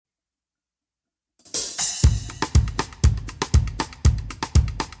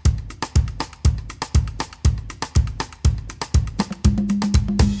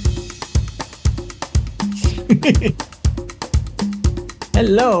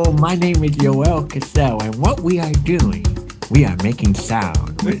Hello, my name is Yoel Cassell, and what we are doing, we are making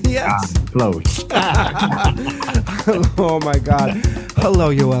sound with Yes. John Close. Oh my God.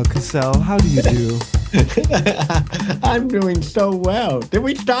 Hello, Yoel Cassell. How do you do? I'm doing so well. Did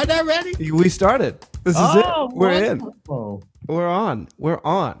we start already? We started. This is it. We're wonderful. in. We're on. We're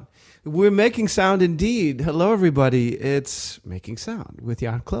on. We're making sound indeed. Hello, everybody. It's Making Sound with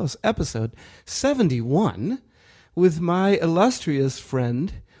Jan Close, episode 71, with my illustrious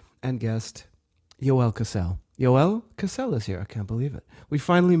friend and guest, Yoel Cassell. Yoel Cassell is here. I can't believe it. We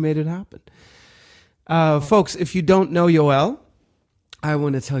finally made it happen. Folks, if you don't know Yoel, I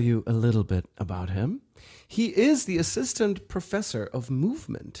want to tell you a little bit about him. He is the assistant professor of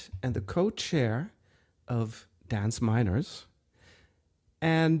movement and the co-chair of Dance Minors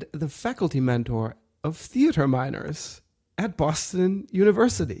and the faculty mentor of theater minors at Boston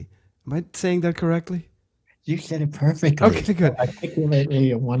University. Am I saying that correctly? You said it perfectly. Okay, good.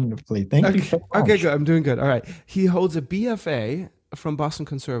 Articulately and wonderfully. Thank you so much. Okay, good. I'm doing good. All right. He holds a BFA from Boston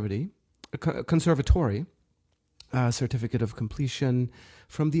Conservatory, certificate of completion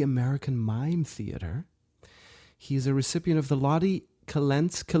from the American Mime Theater. He's a recipient of the Lottie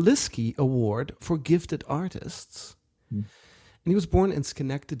Kaliski Award for Gifted Artists. And he was born in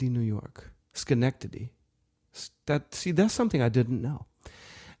Schenectady, New York. Schenectady. That's something I didn't know.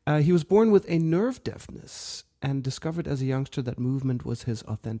 He was born with a nerve deafness and discovered as a youngster that movement was his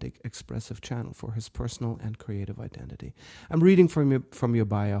authentic, expressive channel for his personal and creative identity. I'm reading from your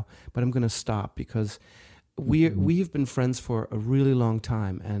bio, but I'm going to stop because we've been friends for a really long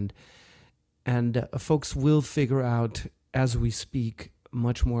time, and folks will figure out as we speak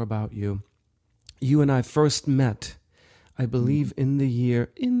much more about you. You and I first met, I believe, in the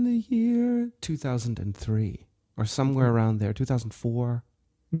year 2003 or somewhere around there, 2004.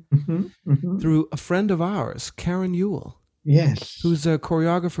 Through a friend of ours, Karen Ewell. Yes. Who's a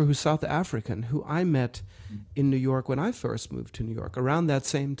choreographer who's South African, who I met in New York when I first moved to New York, around that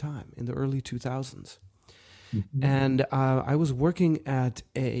same time, in the early 2000s. And I was working at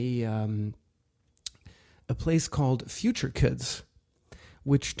a place called Future Kids,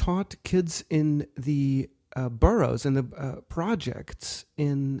 which taught kids in the boroughs and the projects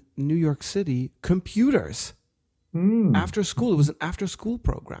in New York City computers. After school. It was an after-school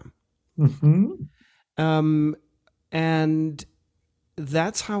program. And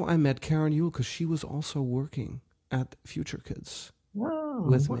that's how I met Karen Ewell, because she was also working at Future Kids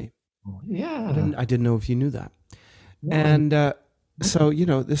with me. Yeah. I didn't know if you knew that. No. And so,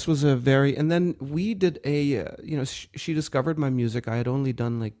 this was a very... And then we did she discovered my music. I had only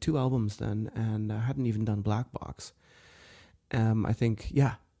done like 2 albums then, and I hadn't even done Black Box. I think,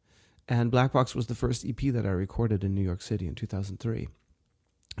 yeah. And Black Box was the first EP that I recorded in New York City in 2003.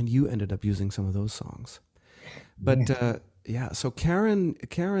 And you ended up using some of those songs. But so Karen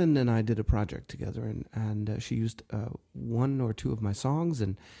and I did a project together, and she used 1 or 2 of my songs,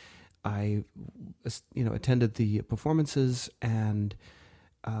 and I attended the performances, and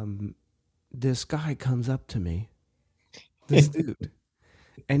this guy comes up to me, this dude,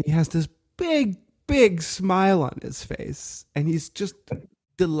 and he has this big smile on his face, and he's just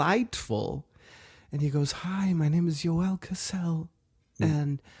delightful, and he goes, "Hi, my name is Yoel Cassell,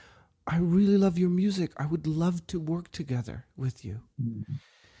 and I really love your music. I would love to work together with you."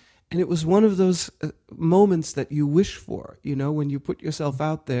 And it was one of those moments that you wish for, when you put yourself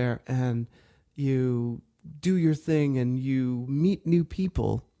out there and you do your thing and you meet new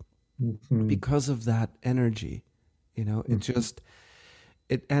people because of that energy.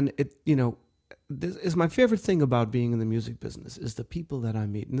 This is my favorite thing about being in the music business, is the people that I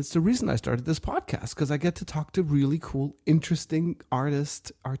meet. And it's the reason I started this podcast, because I get to talk to really cool, interesting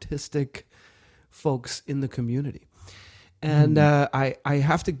artistic folks in the community. And I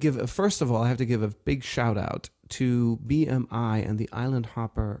have to give, first of all, a big shout out to BMI and the Island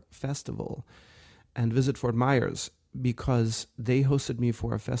Hopper Festival and Visit Fort Myers, because they hosted me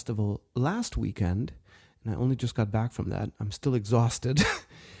for a festival last weekend. And I only just got back from that. I'm still exhausted.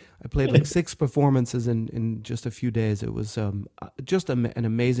 I played like 6 performances in just a few days. It was just an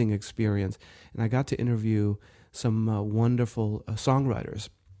amazing experience. And I got to interview some wonderful songwriters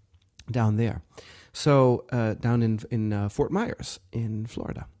down there. So down in Fort Myers in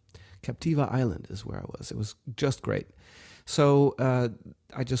Florida. Captiva Island is where I was. It was just great. So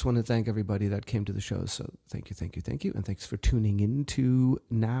I just want to thank everybody that came to the show. So thank you. And thanks for tuning in to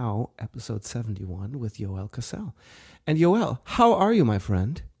now episode 71 with Yoel Cassell. And Yoel, how are you, my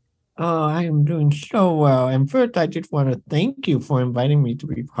friend? Oh, I am doing so well. And first, I just want to thank you for inviting me to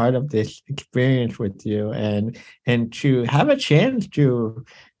be part of this experience with you, and to have a chance to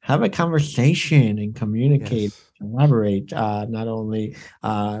have a conversation and communicate, Yes. collaborate. Not only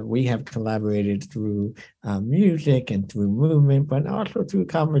we have collaborated through music and through movement, but also through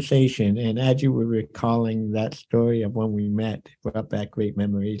conversation. And as you were recalling that story of when we met, it brought back great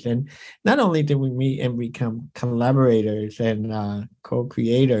memories. And not only did we meet and become collaborators and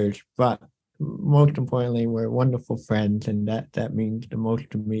co-creators, but most importantly, we're wonderful friends, and that means the most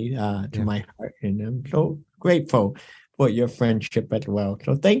to me, to Yeah. my heart. And I'm so grateful for your friendship as well.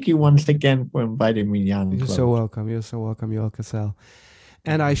 So thank you once again for inviting me, Jan You're so Claude. welcome. You're so welcome, Yoel Cassell.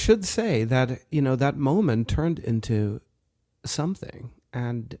 And I should say that, that moment turned into something,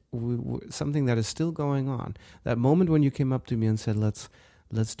 and something that is still going on. That moment when you came up to me and said,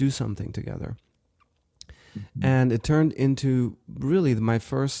 let's do something together. And it turned into really my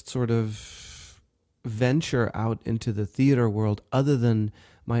first sort of venture out into the theater world, other than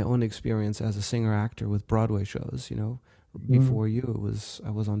my own experience as a singer actor with Broadway shows. Before you, I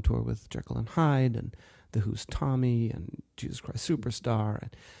was on tour with Jekyll and Hyde and The Who's Tommy and Jesus Christ Superstar,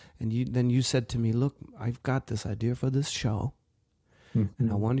 and then you said to me, "Look, I've got this idea for this show, and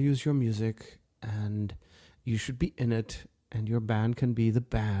I want to use your music, and you should be in it, and your band can be the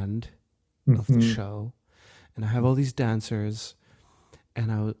band of the show, and I have all these dancers,"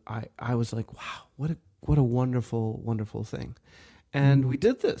 and I was like, "Wow, what a wonderful thing," and we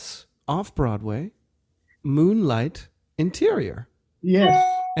did this off Broadway, Moonlight Interior. Yes.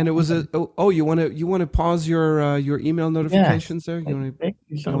 And it was you want to pause your email notifications there? Thank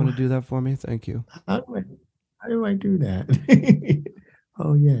you so You want to much. do that for me? Thank you. How do I do that?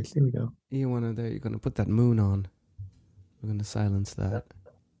 Oh yes, here we go. You're going to put that moon on. We're going to silence that.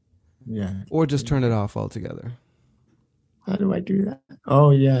 Yeah. Or just turn it off altogether. How do I do that?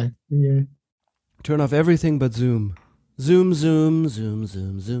 Oh yeah. Turn off everything but Zoom. Zoom, zoom, zoom,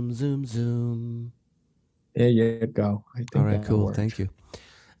 zoom, zoom, zoom, zoom. There you go. I think All right, that cool. works. Thank you.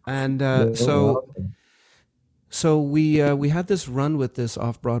 And You're welcome. so we had this run with this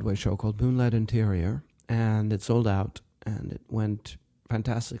off-Broadway show called Moonlight Interior, and it sold out, and it went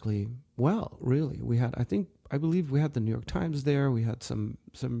fantastically well, really. I believe we had the New York Times there. We had some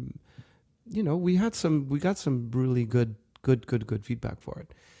we got some really good feedback for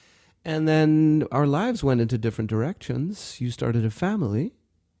it. And then our lives went into different directions. You started a family.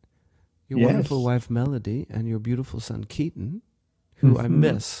 Your wonderful wife Melody and your beautiful son Keaton, who I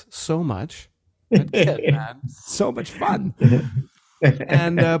miss so much. That kid, man, so much fun.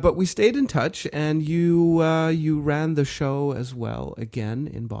 And but we stayed in touch, and you ran the show as well again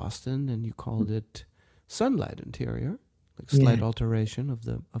in Boston, and you called it Sunlight Interior, like slight alteration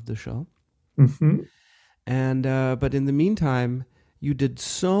of the show. And but in the meantime, you did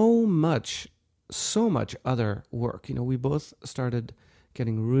so much other work. We both started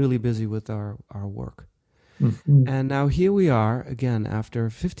getting really busy with our work. And now here we are again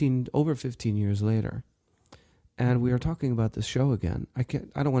after over 15 years later. And we are talking about this show again. I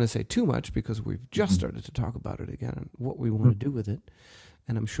don't want to say too much because we've just started to talk about it again and what we want to do with it.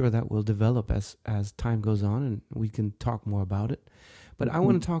 And I'm sure that will develop as time goes on and we can talk more about it. But I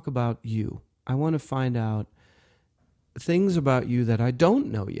want to talk about you. I want to find out things about you that I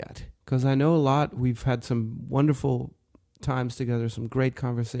don't know yet, because I know a lot. We've had some wonderful times together, some great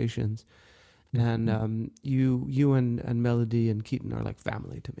conversations. And you and Melody and Keaton are like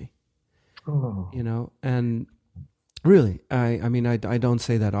family to me. Oh. And really, I mean, I don't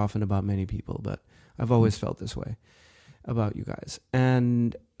say that often about many people, but I've always felt this way about you guys.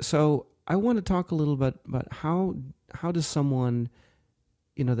 And so I want to talk a little bit about how does someone,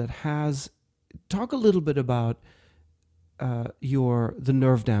 talk a little bit about the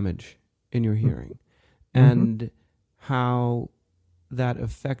nerve damage in your hearing and how that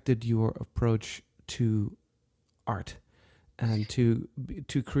affected your approach to art and to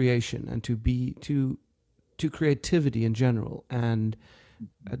creation and to creativity in general, and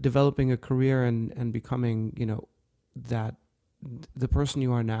developing a career and becoming that the person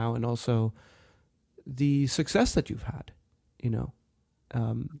you are now, and also the success that you've had.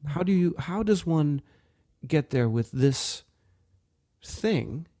 How does one get there with this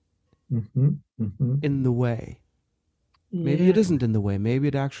thing in the way? Maybe it isn't in the way. Maybe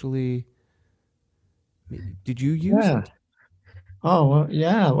it actually. Did you use it? Oh, well,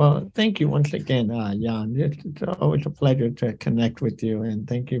 yeah. Well, thank you once again, Jan. It's always a pleasure to connect with you, and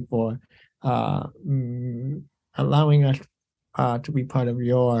thank you for allowing us to be part of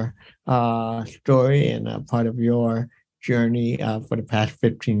your story and a part of your journey for the past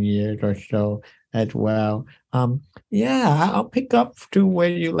 15 years or so as well. I'll pick up to where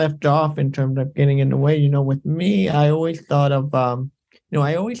you left off in terms of getting in the way. With me, I always thought of,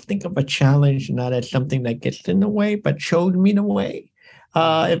 I always think of a challenge not as something that gets in the way, but showed me the way.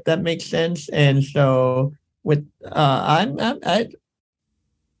 if that makes sense. And so with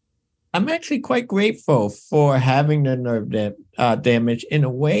I'm actually quite grateful for having the damage in a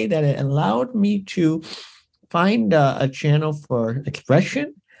way that it allowed me to find a channel for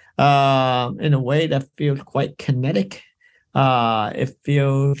expression in a way that feels quite kinetic. It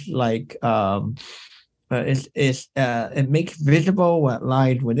feels like it makes visible what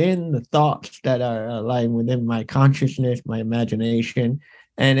lies within the thoughts that are lying within my consciousness, my imagination,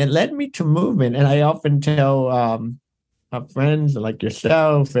 and it led me to movement. And I often tell friends like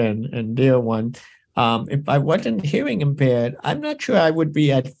yourself and dear one, if I wasn't hearing impaired, I'm not sure I would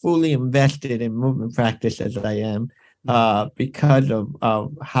be as fully invested in movement practice as I am because of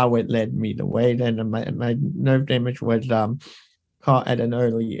how it led me the way. Then my nerve damage was caught at an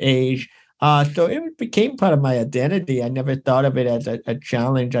early age. So it became part of my identity. I never thought of it as a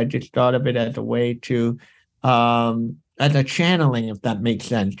challenge. I just thought of it as a way to, as a channeling, if that makes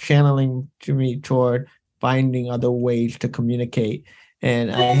sense, channeling to me toward finding other ways to communicate.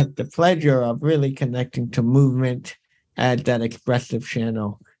 And I had the pleasure of really connecting to movement as that expressive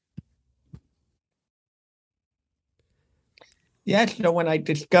channel. Yeah, so when I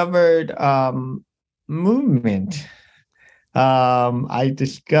discovered movement, I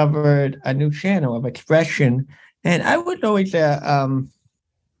discovered a new channel of expression. And I was always a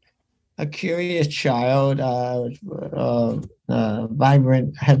curious child, had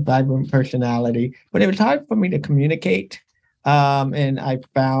vibrant personality, but it was hard for me to communicate. And I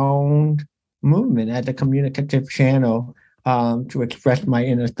found movement as a communicative channel to express my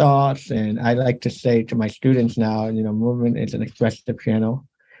inner thoughts. And I like to say to my students now, movement is an expressive channel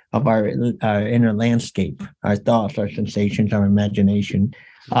of our inner landscape, our thoughts, our sensations, our imagination.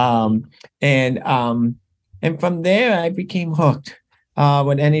 And from there, I became hooked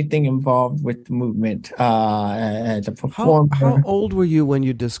with anything involved with movement as a performer. How old were you when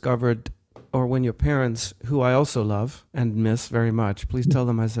you discovered, or when your parents, who I also love and miss very much, please tell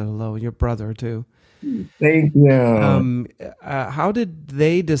them I said hello, and your brother too. Thank you. How did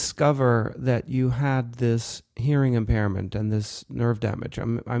they discover that you had this hearing impairment and this nerve damage?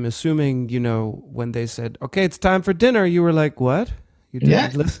 I'm assuming, when they said, "Okay, it's time for dinner," you were like, "What?" You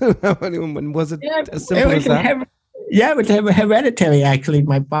didn't listen. Was it as simple as that? It was hereditary. Actually,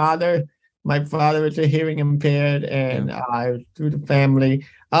 my father was a hearing impaired, and I was through the family.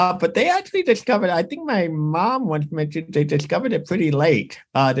 But they actually discovered. I think my mom once mentioned they discovered it pretty late.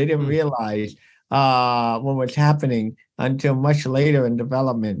 They didn't realize what was happening until much later in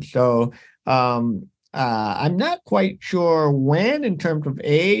development. So I'm not quite sure when in terms of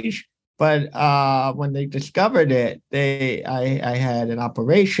age, but when they discovered it, I had an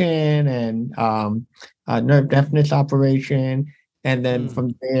operation and a nerve deafness operation. And then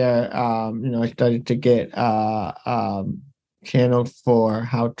from there, I started to get channels for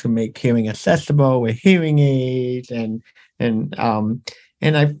how to make hearing accessible with hearing aids and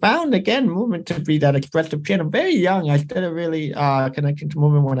I found, again, movement to be that expressive channel. Very young, I started really connecting to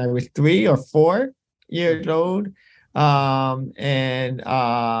movement when I was 3 or 4 years old.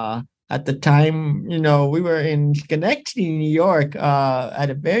 At the time, we were in Schenectady, New York at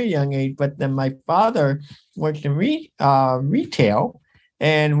a very young age. But then my father worked in retail,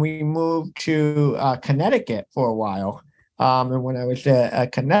 and we moved to Connecticut for a while. And when I was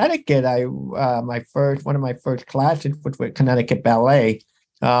at Connecticut, one of my first classes was with Connecticut Ballet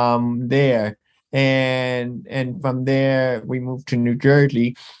there. And from there, we moved to New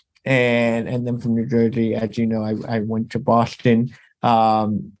Jersey. And then from New Jersey, as you know, I went to Boston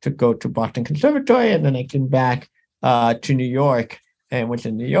to go to Boston Conservatory. And then I came back to New York and went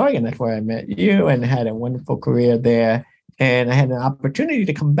to New York. And that's where I met you and had a wonderful career there. And I had an opportunity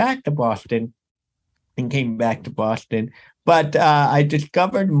to come back to Boston and came back to Boston. But I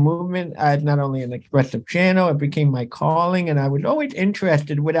discovered movement as not only an expressive channel, it became my calling. And I was always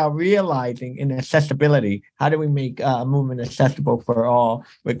interested, without realizing, in accessibility. How do we make movement accessible for all,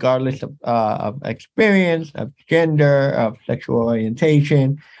 regardless of experience, of gender, of sexual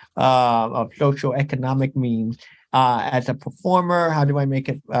orientation, of social economic means? As a performer, how do I make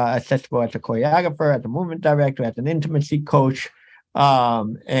it accessible as a choreographer, as a movement director, as an intimacy coach,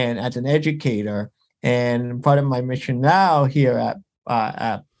 and as an educator? And part of my mission now here at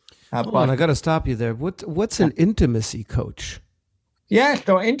hold on, I got to stop you there. What's an intimacy coach? Yeah,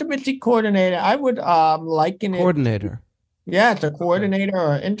 so intimacy coordinator. I would liken it. Coordinator. Yeah, it's a coordinator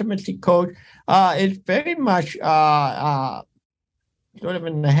or intimacy coach. It's very much sort of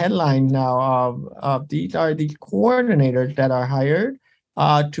in the headlines now of these coordinators that are hired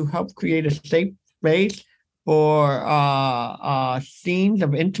to help create a safe space for scenes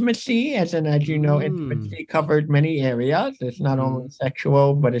of intimacy, as you know, Mm. intimacy covered many areas. It's not only Mm.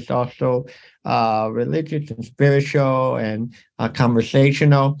 sexual, but it's also religious and spiritual and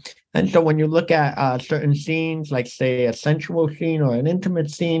conversational. And so when you look at certain scenes, like say a sensual scene or an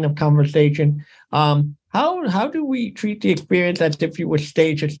intimate scene of conversation, how do we treat the experience as if you would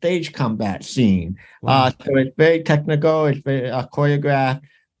stage a stage combat scene? Wow. So it's very technical, it's very choreographed,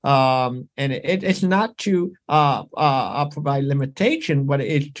 and it's not to provide limitation, but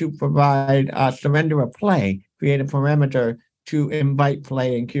it's to provide surrender of play, create a parameter to invite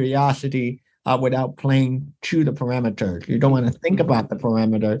play and curiosity without playing to the parameters. You don't want to think Mm-hmm. about the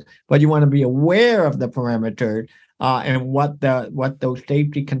parameters, but you want to be aware of the parameters and what those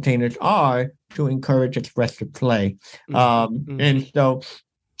safety containers are to encourage expressive play. Mm-hmm. Mm-hmm. And so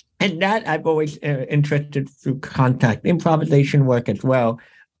and that I've always interested through contact improvisation work as well.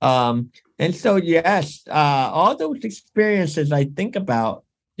 And so, yes, all those experiences I think about,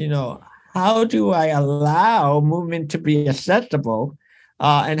 how do I allow movement to be accessible,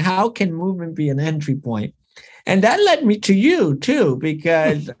 and how can movement be an entry point? And that led me to you too,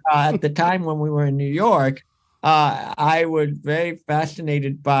 because at the time when we were in New York, I was very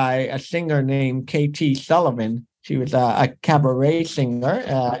fascinated by a singer named KT Sullivan. She was a cabaret singer,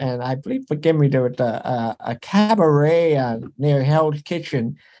 and I believe, forgive me, there was a cabaret near Hell's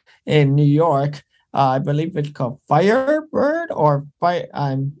Kitchen in New York. I believe it's called Firebird or Fire.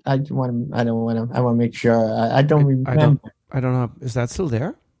 I want to. I don't want to. I want to make sure. I don't I don't. remember. I don't know. Is that still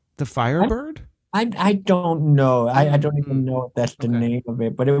there? The Firebird? I don't know. I don't even Mm. know if that's the Okay. name of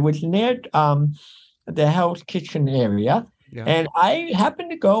it, but it was near the Hell's Kitchen area. Yeah. And I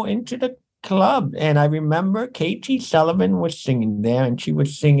happened to go into the club and I remember KT Sullivan was singing there and she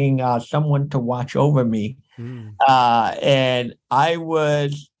was singing Someone to Watch Over Me. Mm. And I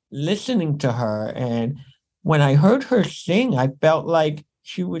was listening to her. And when I heard her sing, I felt like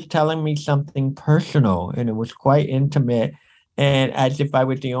she was telling me something personal and it was quite intimate and as if I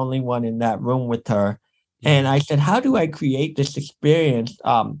was the only one in that room with her. And Mm. I said, how do I create this experience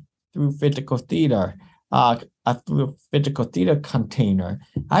through physical theater? Through a physical theater container.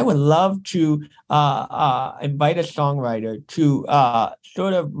 I would love to invite a songwriter to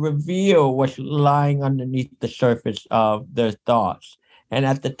sort of reveal what's lying underneath the surface of their thoughts. And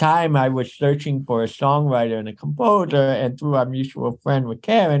at the time, I was searching for a songwriter and a composer, and through our mutual friend with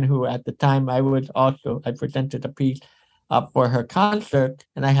Karen, who at the time I presented a piece for her concert,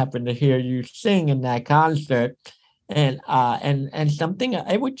 and I happened to hear you sing in that concert and something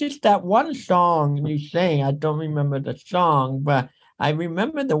it was just that one song you sang. I don't remember the song, but I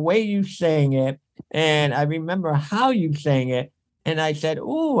remember the way you sang it, and I remember how you sang it. And I said,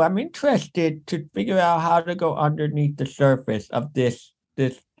 "Oh, I'm interested to figure out how to go underneath the surface of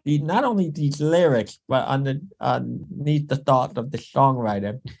not only these lyrics, but underneath the thoughts of the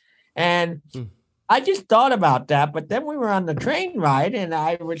songwriter." And Mm. I just thought about that, but then we were on the train ride, and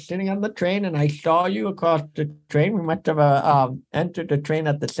I was sitting on the train, and I saw you across the train. We must have entered the train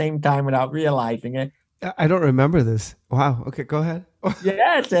at the same time without realizing it. I don't remember this. Wow. Okay, go ahead.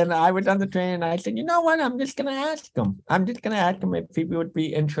 Yes, and I was on the train, and I said, "You know what? I'm just gonna ask him. I'm just gonna ask him if he would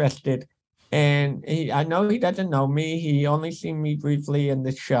be interested." And I know he doesn't know me. He only seen me briefly in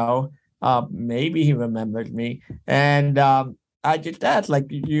the show. Maybe he remembers me, and I just asked, like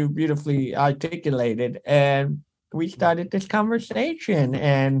you beautifully articulated, and we started this conversation.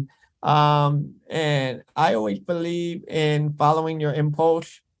 And I always believe in following your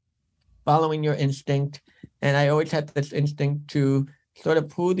impulse, following your instinct. And I always had this instinct to sort of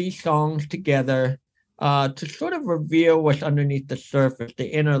pull these songs together to sort of reveal what's underneath the surface, the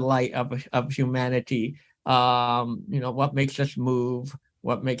inner light of humanity. What makes us move,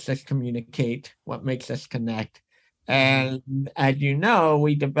 what makes us communicate, what makes us connect. Mm-hmm. And as you know,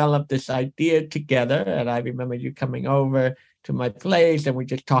 we developed this idea together. And I remember you coming over to my place and we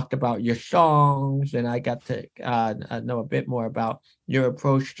just talked about your songs. And I got to know a bit more about your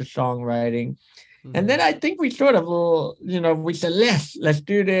approach to songwriting. And Mm-hmm. then I think we sort of, we said, let's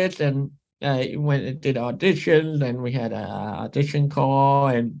do this. And went and did auditions and we had an audition call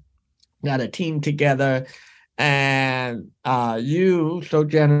and got a team together. And you so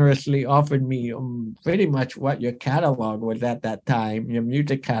generously offered me pretty much what your catalog was at that time, your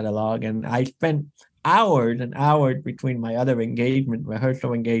music catalog. And I spent hours and hours between my other engagement,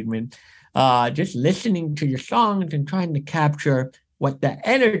 rehearsal engagement, just listening to your songs and trying to capture what the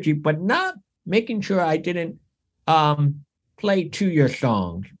energy, but not making sure I didn't um, play to your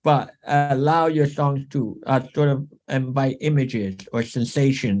songs, but allow your songs to sort of invite images or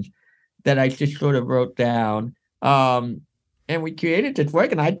sensations that I just sort of wrote down. Um, and we created this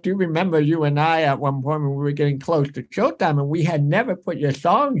work. And I do remember you and I at one point when we were getting close to showtime, and we had never put your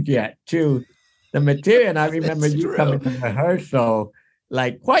songs yet to the material. And I remember It's you true. coming to rehearsal,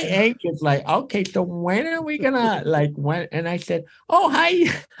 like quite anxious, like, okay, so when are we gonna like when? And I said, oh, hi,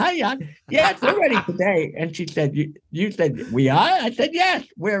 Jan. Yes, we're ready today. And she said, you said we are? I said, yes,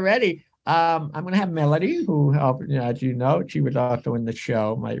 we're ready. I'm gonna have Melody, who helped, as you know, she was also in the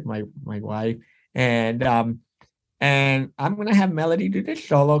show, my wife. And I'm gonna have Melody do the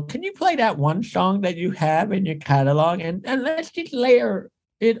solo. Can you play that one song that you have in your catalog? And let's just layer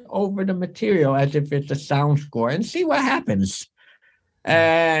it over the material as if it's a sound score and see what happens.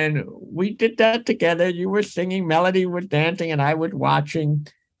 And we did that together. You were singing, Melody was dancing, and I was watching.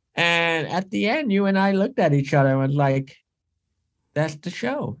 And at the end, you and I looked at each other and was like, that's the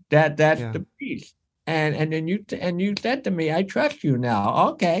show. That's the piece. And then you said to me, I trust you now.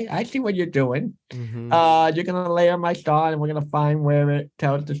 Okay, I see what you're doing. Mm-hmm. You're gonna layer my song, and we're gonna find where it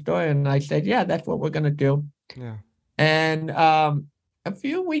tells the story. And I said, yeah, that's what we're gonna do. Yeah. And a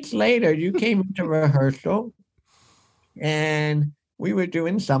few weeks later, you came into rehearsal, and we were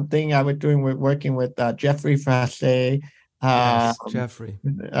doing something. I was working with Jeffrey Frasse, Yes, Jeffrey.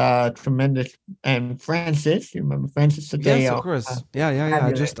 tremendous, and Francis. You remember Francis today? Yes, of course. Yeah.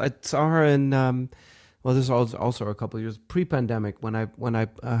 I saw her in. Well, this was also a couple of years pre-pandemic when I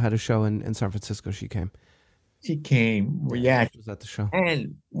had a show in San Francisco. She came. She came. Yeah, she was at the show,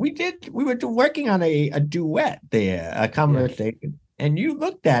 and we were working on a duet there, a conversation, and you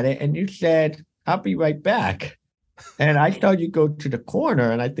looked at it and you said, "I'll be right back." And I saw you go to the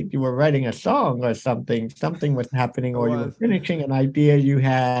corner, and I think you were writing a song or something. Something was happening, or you were finishing an idea you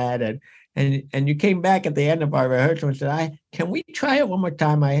had, and you came back at the end of our rehearsal and said, can we try it one more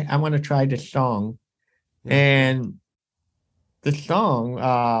time? I want to try this song." Yeah. And the song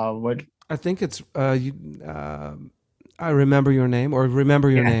was, I think it's I Remember Your Name, or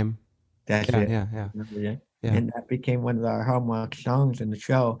Remember Your Name. That's it. Yeah. And that became one of our hallmark songs in the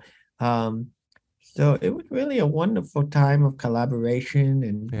show. So it was really a wonderful time of collaboration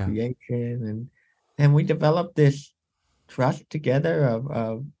and creation, and we developed this trust together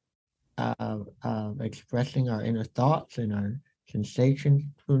of expressing our inner thoughts and our sensations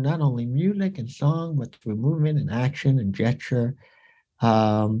through not only music and song, but through movement and action and gesture.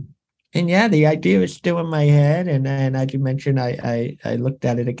 And the idea is still in my head. And as you mentioned, I looked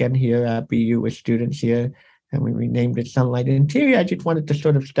at it again here at BU with students here, and we renamed it Sunlight Interior. I just wanted to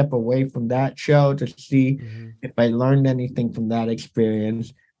sort of step away from that show to see if I learned anything from that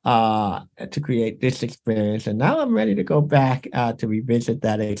experience to create this experience. And now I'm ready to go back to revisit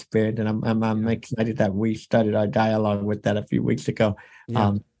that experience. And I'm excited that we started our dialogue with that a few weeks ago.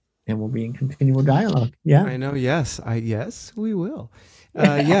 And we'll be in continual dialogue. Yeah, I know. Yes, we will.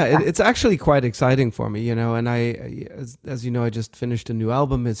 It's actually quite exciting for me, and as you know, I just finished a new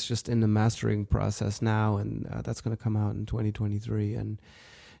album. It's just in the mastering process now, and that's going to come out in 2023. And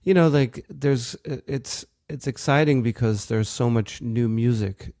it's exciting because there's so much new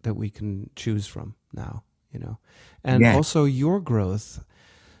music that we can choose from now, and also your growth.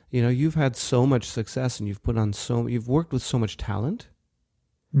 You've had so much success, and you've worked with so much talent.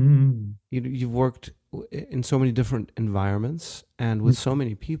 You've worked in so many different environments and with so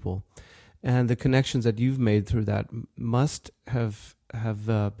many people, and the connections that you've made through that must have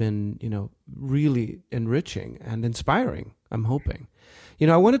been really enriching and inspiring, I'm hoping.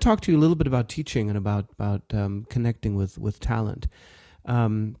 I want to talk to you a little bit about teaching and about connecting with talent.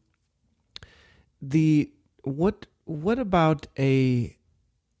 What about a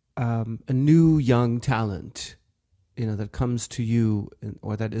new young talent that comes to you,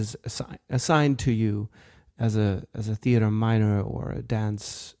 or that is assigned to you as a theater minor, or a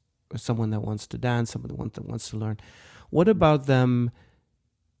dance, or someone that wants to dance, someone that wants to learn? What about them?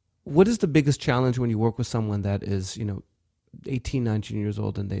 What is the biggest challenge when you work with someone that is 18, 19 years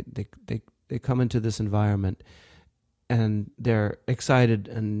old, and they come into this environment and they're excited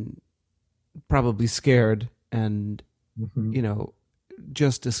and probably scared and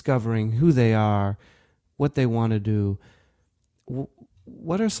just discovering who they are, what they want to do?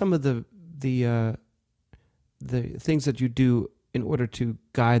 What are some of the things that you do in order to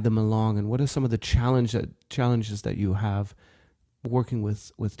guide them along, and what are some of the challenges that you have working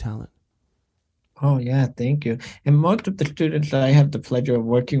with talent? Oh yeah, thank you. And most of the students that I have the pleasure of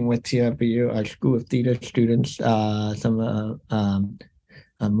working with here at BU are School of Theater students. Some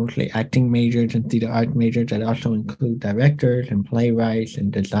mostly acting majors and theater art majors that also include directors and playwrights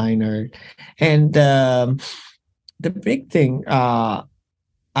and designers. And the big thing I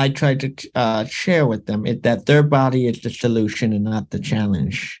try to share with them is that their body is the solution and not the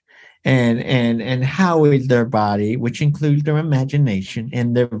challenge. and how is their body, which includes their imagination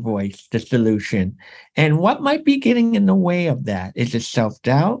and their voice, the solution, and what might be getting in the way of that? Is it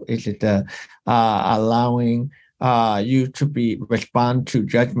self-doubt? Is it the allowing you to be respond to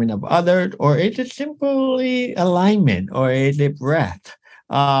judgment of others, or is it simply alignment, or is it breath?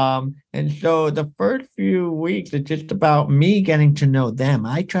 And so the first few weeks it's just about me getting to know them.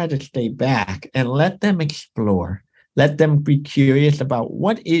 I try to stay back and let them explore, let them be curious about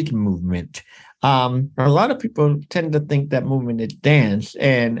what is movement. A lot of people tend to think that movement is dance,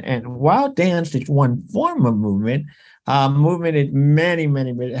 and while dance is one form of movement, movement is many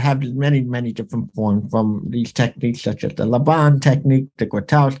different forms, from these techniques such as the Laban technique, the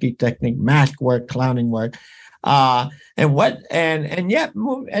Grotowski technique, mask work, clowning work. And yet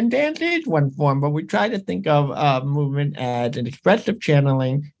move and dance is one form, but we try to think of movement as an expressive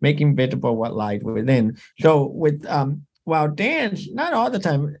channeling, making visible what lies within. So with while dance, not all the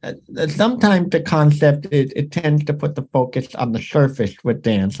time, sometimes the concept it tends to put the focus on the surface with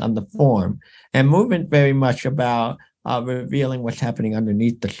dance, on the form, and movement very much about revealing what's happening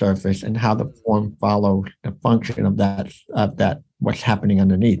underneath the surface and how the form follows the function of that what's happening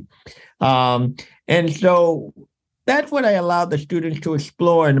underneath. And so that's what I allow the students to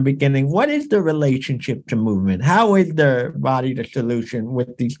explore in the beginning. What is the relationship to movement? How is their body the solution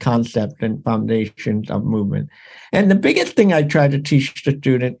with these concepts and foundations of movement? And the biggest thing I try to teach the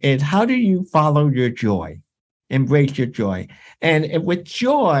student is, how do you follow your joy? Embrace your joy. And with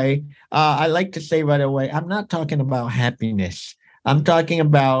joy, I like to say right away, I'm not talking about happiness. I'm talking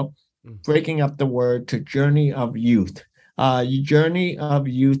about breaking up the word to journey of youth, journey of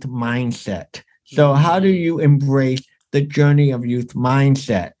youth mindset. So how do you embrace the journey of youth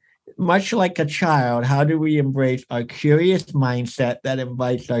mindset? Much like a child, how do we embrace our curious mindset that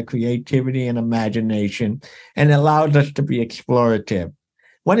invites our creativity and imagination and allows us to be explorative?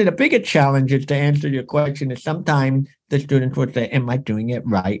 One of the biggest challenges, to answer your question, is sometimes the students would say, am I doing it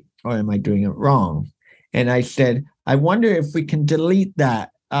right or am I doing it wrong? And I said, I wonder if we can delete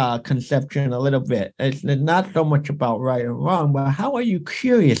that conception a little bit. It's not so much about right or wrong, but how are you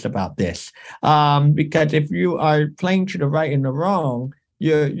curious about this? Because if you are playing to the right and the wrong,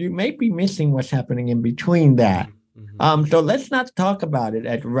 you may be missing what's happening in between that. So let's not talk about it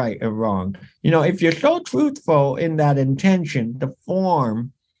as right or wrong. If you're so truthful in that intention, the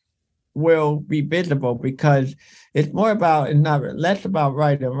form will be visible, because it's more about, and not less about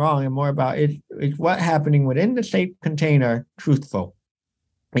right and wrong, and more about it's what's happening within the safe container, truthful,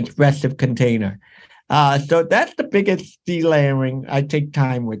 expressive container. So that's the biggest delayering I take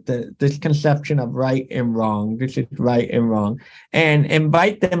time with, this conception of right and wrong. This is right and wrong, and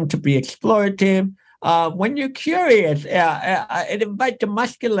invite them to be explorative. When you're curious, it invites the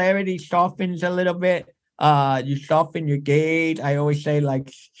muscularity softens a little bit. You soften your gaze. I always say,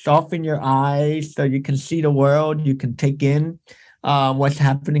 like, soften your eyes so you can see the world, you can take in what's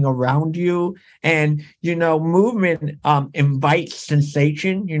happening around you. And, movement invites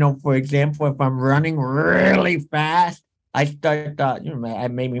sensation. For example, if I'm running really fast, I start,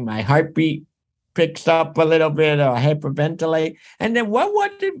 maybe my heartbeat picks up a little bit, or hyperventilate. And then what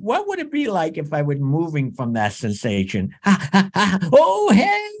would it be like if I was moving from that sensation? Oh,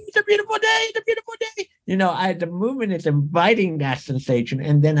 hey, it's a beautiful day. It's a beautiful day. The movement is inviting that sensation,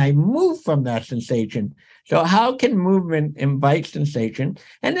 and then I move from that sensation. So how can movement invite sensation?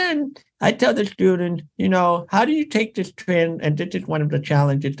 And then I tell the student, how do you take this trend? And this is one of the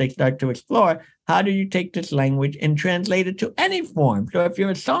challenges they start to explore. How do you take this language and translate it to any form? So if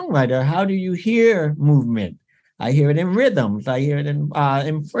you're a songwriter, how do you hear movement? I hear it in rhythms. I hear it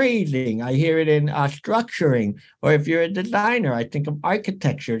in phrasing. I hear it in structuring. Or if you're a designer, I think of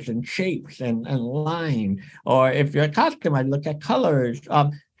architectures and shapes and line. Or if you're a costume, I look at colors.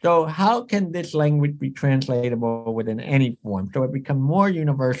 So how can this language be translatable within any form, so it becomes more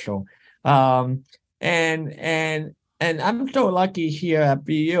universal? And I'm so lucky here at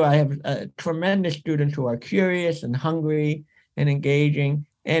BU. I have tremendous students who are curious and hungry and engaging.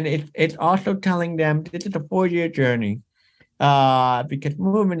 And it's also telling them this is a 4-year journey, because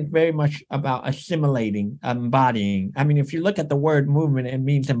movement is very much about assimilating, embodying. I mean, if you look at the word movement, it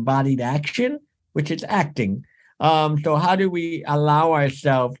means embodied action, which is acting. So how do we allow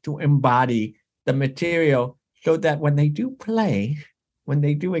ourselves to embody the material so that when they do play, when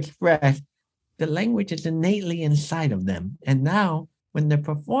they do express, the language is innately inside of them. And now when they're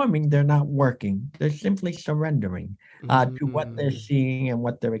performing, they're not working. They're simply surrendering to what they're seeing and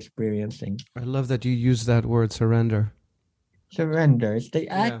what they're experiencing. I love that you use that word, surrender. Surrender. It's the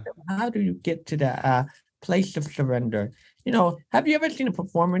act of how do you get to that place of surrender? Have you ever seen a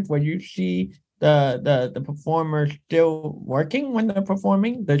performance where you see the performers still working when they're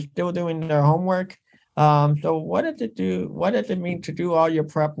performing. They're still doing their homework. So what does it do? What does it mean to do all your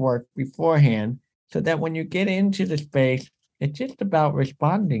prep work beforehand so that when you get into the space, it's just about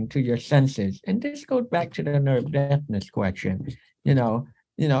responding to your senses? And this goes back to the nerve deafness question. You know,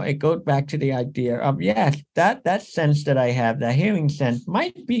 it goes back to the idea of, yes, that sense that I have, that hearing sense,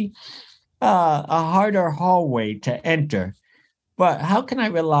 might be a harder hallway to enter. But how can I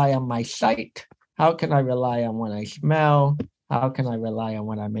rely on my sight? How can I rely on what I smell? How can I rely on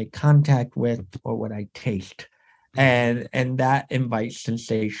what I make contact with or what I taste? And that invites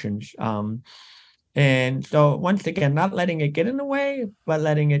sensations. And so once again, not letting it get in the way, but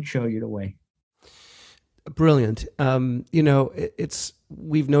letting it show you the way. Brilliant. It's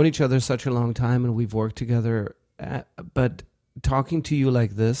we've known each other such a long time and we've worked together, but talking to you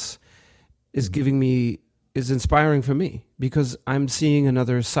like this is inspiring for me, because I'm seeing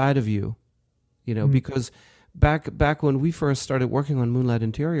another side of you, because back when we first started working on Moonlight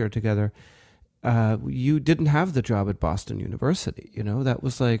Interior together, you didn't have the job at Boston University. That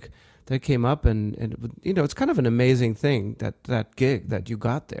was like, that came up, and it's kind of an amazing thing that gig that you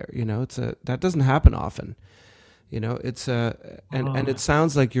got there. That doesn't happen often. And it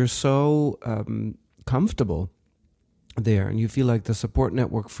sounds like you're so comfortable there, and you feel like the support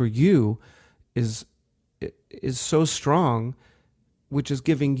network for you is so strong, which is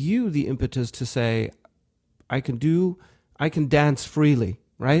giving you the impetus to say, I can dance freely,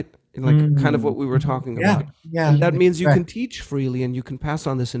 right? Like kind of what we were talking about. Yeah. And that means you can teach freely and you can pass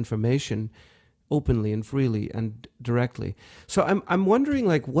on this information openly and freely and directly. So I'm wondering,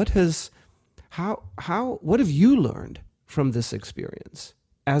 like, what have you learned from this experience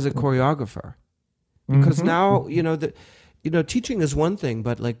as a choreographer? Because now, teaching is one thing,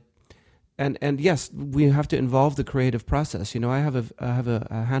 but like, and yes, we have to involve the creative process. I have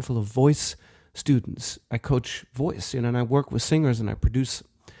a handful of voice students. I coach voice, and I work with singers, and I produce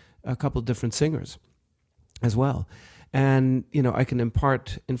a couple of different singers as well. And, I can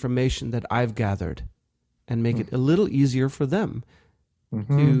impart information that I've gathered and make it a little easier for them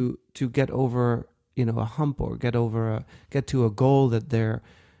to get over, a hump, or get to a goal that they're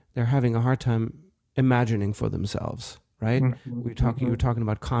having a hard time imagining for themselves. Right? You were talking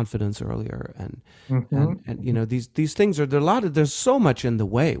about confidence earlier, and these things there's so much in the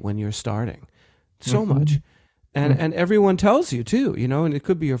way when you're starting, so much. And everyone tells you too, and it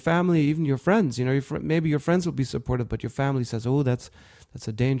could be your family, even your friends. Maybe your friends will be supportive, but your family says, "Oh, that's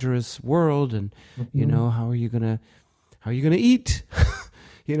a dangerous world," and how are you gonna eat?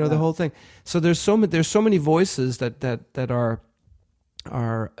 The whole thing. So there's so many voices that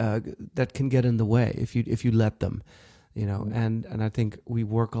can get in the way if you let them, And I think we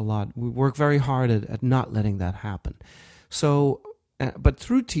work a lot. We work very hard at not letting that happen. So. But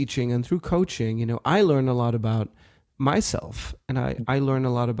through teaching and through coaching, I learn a lot about myself, and I learn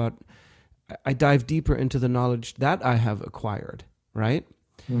a lot about, I dive deeper into the knowledge that I have acquired, right?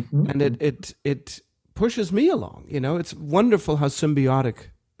 And it pushes me along, it's wonderful how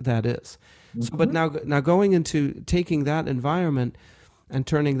symbiotic that is. So, but now going into taking that environment and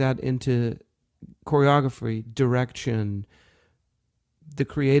turning that into choreography, direction, the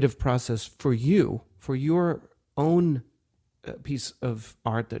creative process for you, for your own piece of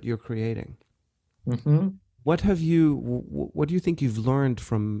art that you're creating. What do you think you've learned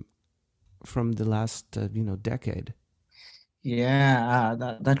from the last decade?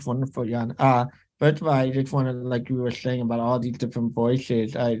 That's wonderful, Jan. First of all, I just want to, like you were saying about all these different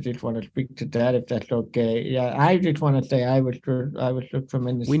voices, I just want to speak to that, if that's okay. Yeah, I just want to say I was so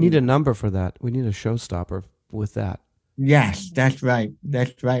tremendously. We need a number for that. We need a showstopper with that. Yes, that's right.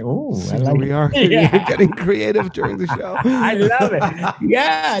 That's right. Oh, I like we are. You're getting creative during the show. I love it.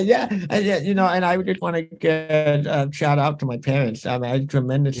 Yeah. And I just want to get a shout out to my parents. I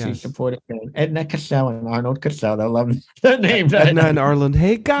tremendously supported them. Edna Cassell and Arnold Cassell. I love their names. Edna and Arnold.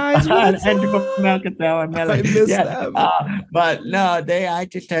 Hey guys, and Mel Cassell and Melanie. I miss them. But no, I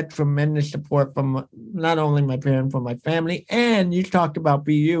just had tremendous support from not only my parents, from my family. And you talked about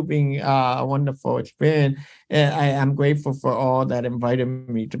BU being a wonderful experience. I'm grateful for all that invited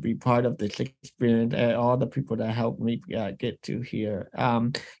me to be part of this experience, and all the people that helped me get to here.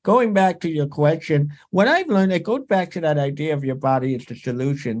 Going back to your question, what I've learned, it goes back to that idea of your body is the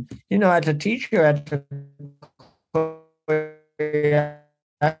solution. As a teacher, as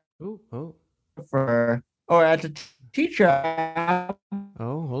a teacher.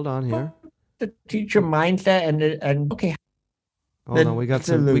 Hold on here. The teacher mindset and okay. Oh no, we got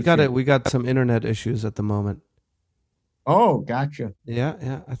some internet issues at the moment. Oh, gotcha.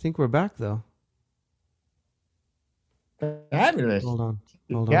 Yeah. I think we're back though. Fabulous. Hold on.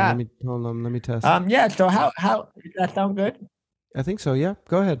 Hold on. Yeah. Let me test. Yeah. So how does that sound good? I think so. Yeah.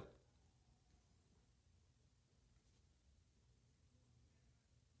 Go ahead.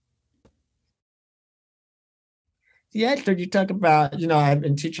 Yeah. So you talk about, I've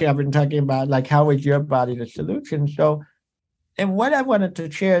been teaching, I've been talking about like how is your body the solution? So, and what I wanted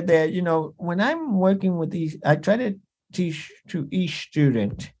to share there, when I'm working with these, I try to teach to each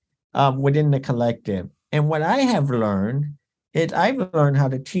student within the collective. And what I have learned is I've learned how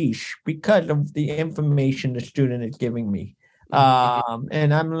to teach because of the information the student is giving me.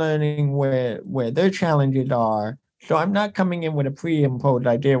 And I'm learning where their challenges are. So I'm not coming in with a pre-imposed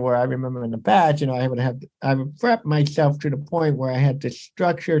idea where I remember in the past, I would prep myself to the point where I had to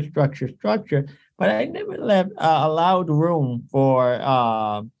structure, but I never allowed room for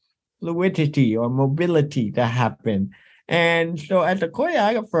fluidity or mobility to happen. And so as a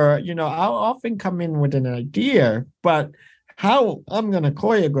choreographer, I'll often come in with an idea, but how I'm going to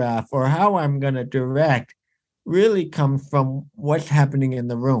choreograph or how I'm going to direct really comes from what's happening in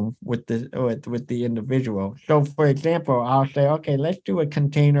the room with the individual. So for example, I'll say, okay, let's do a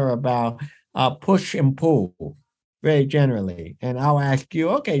container about push and pull very generally. And I'll ask you,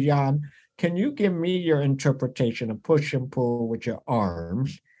 okay, Jan, can you give me your interpretation of push and pull with your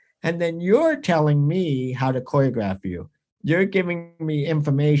arms? And then you're telling me how to choreograph you. You're giving me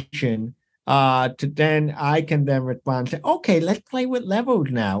information to then I can then respond and say, okay, let's play with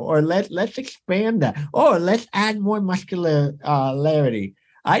levels now, or let's expand that, or let's add more muscularity.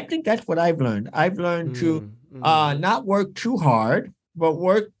 I think that's what I've learned. I've learned to not work too hard, but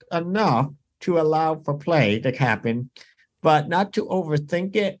work enough to allow for play to happen, but not to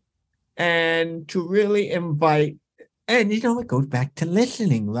overthink it and to really invite. And it goes back to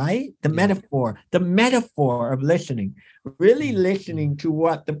listening, right? The metaphor of listening, really listening to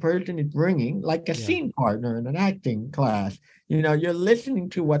what the person is bringing, like a scene partner in an acting class. You're listening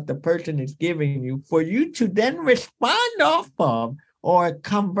to what the person is giving you for you to then respond off of or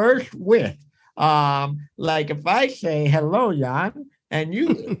converse with. Like if I say, hello, Jan, and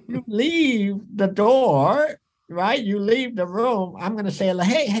you leave the door, right? You leave the room. I'm going to say,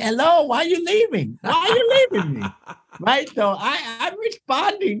 hey, hello, why are you leaving? Why are you leaving me? Right? So I'm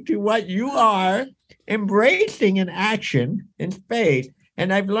responding to what you are embracing in action in space.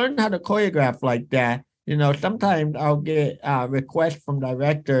 And I've learned how to choreograph like that. Sometimes I'll get requests from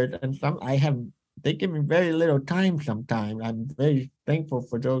directors and they give me very little time sometimes. I'm very thankful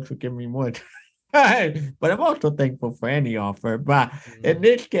for those who give me more time. But I'm also thankful for any offer. But in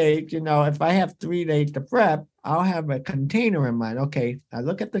this case, if I have 3 days to prep, I'll have a container in mind. Okay, I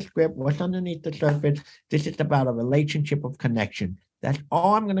look at the script, what's underneath the surface. This is about a relationship of connection. That's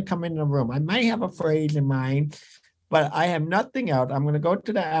all I'm going to come in the room. I might have a phrase in mind, but I have nothing else. I'm going to go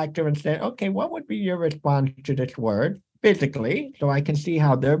to the actor and say, okay, what would be your response to this word physically? So I can see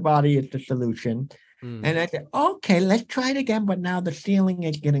how their body is the solution. And I said, okay, let's try it again, but now the ceiling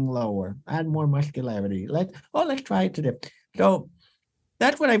is getting lower. Add more muscularity. Let's try it today. So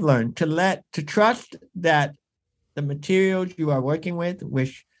that's what I've learned, to trust that the materials you are working with,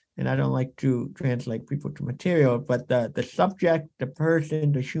 and I don't like to translate people to material, but the subject, the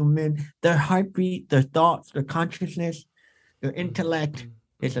person, the human, their heartbeat, their thoughts, their consciousness, their intellect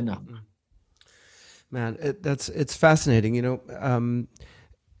is enough. Man, it's fascinating.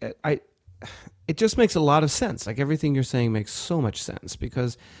 It just makes a lot of sense. Like everything you're saying makes so much sense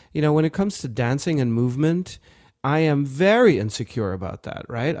because, when it comes to dancing and movement, I am very insecure about that,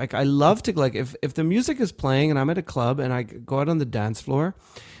 right? Like I love to, like if the music is playing and I'm at a club and I go out on the dance floor,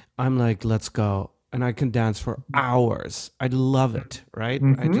 I'm like, let's go. And I can dance for hours. I love it, right?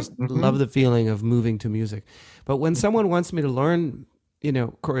 I just love the feeling of moving to music. But when someone wants me to learn,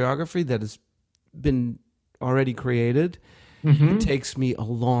 choreography that has been already created, it takes me a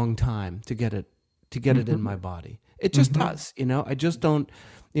long time to get it in my body. It just does, I just don't,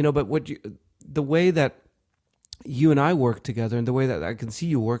 but the way that you and I work together and the way that I can see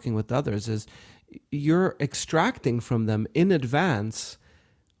you working with others is you're extracting from them in advance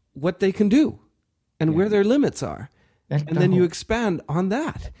what they can do and where their limits are. And then you expand on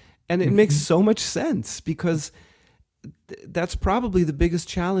that. And it makes so much sense because that's probably the biggest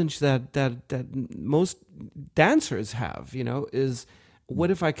challenge that most dancers have, is what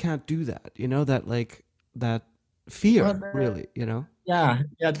if I can't do that? That fear, really, Yeah,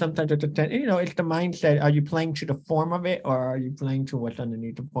 sometimes it's it's the mindset. Are you playing to the form of it, or are you playing to what's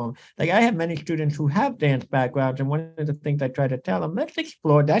underneath the form? Like I have many students who have dance backgrounds, and one of the things I try to tell them, let's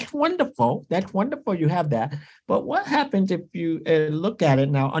explore. That's wonderful. You have that. But what happens if you look at it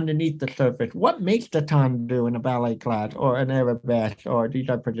now underneath the surface? What makes the tandu in a ballet class or an arabesque, or these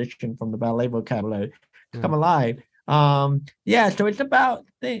are positions from the ballet vocabulary, come alive? Yeah, so it's about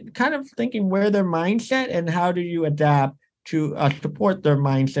kind of thinking where their mindset and how do you adapt to support their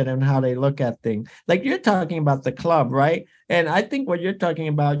mindset and how they look at things. Like you're talking about the club, right? And I think what you're talking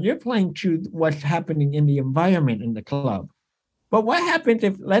about, you're playing to what's happening in the environment in the club. But what happens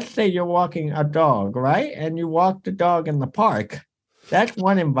if, let's say, you're walking a dog, right? And you walk the dog in the park. That's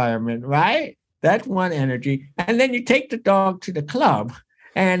one environment, right? That's one energy. And then you take the dog to the club,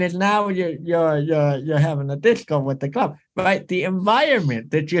 and it's now you're having a disco with the club, right? The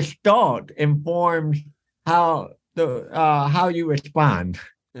environment that you start informs how you respond.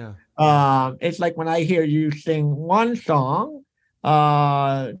 Yeah. It's like when I hear you sing one song,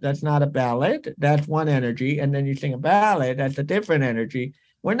 that's not a ballad, that's one energy, and then you sing a ballad, that's a different energy.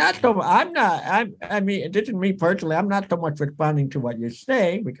 We're not so. I mean, this is me personally. I'm not so much responding to what you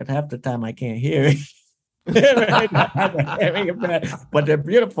say because half the time I can't hear it. But they're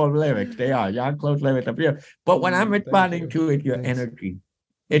beautiful lyrics. They are. Jan Close lyrics are beautiful. But when I'm responding to it, your energy.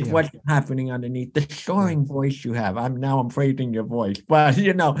 It's what's happening underneath the soaring voice you have. I'm praising your voice, but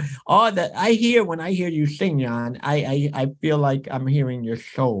all that I hear when I hear you sing, Jan, I feel like I'm hearing your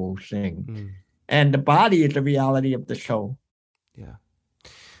soul sing, and the body is the reality of the soul. Yeah,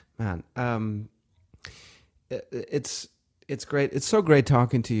 man. It's great. It's so great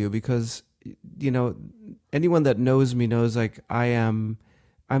talking to you because anyone that knows me knows like I'm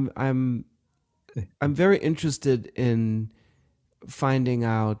very interested in finding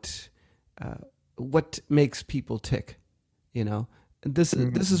out what makes people tick, This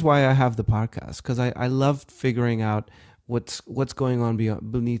is why I have the podcast, because I love figuring out what's going on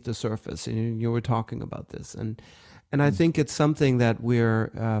beneath the surface. And you were talking about this, and I think it's something that we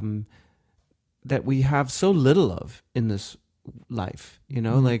have so little of in this life,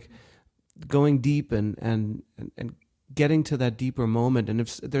 like going deep and getting to that deeper moment. And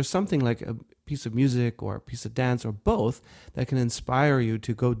if there's something like a piece of music or a piece of dance or both that can inspire you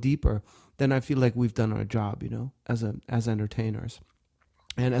to go deeper, then I feel like we've done our job, as entertainers.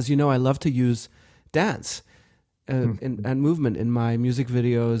 And as you know, I love to use dance and movement in my music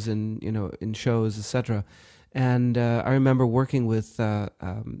videos and in shows, etc. And I remember working with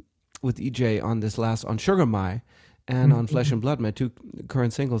EJ on Sugar My and on Flesh and Blood, my two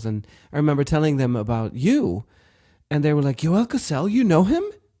current singles, and I remember telling them about you, and they were like, "Yoel Cassell, you know him?"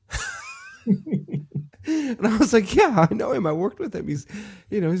 And I was like, "Yeah, I know him. I worked with him. He's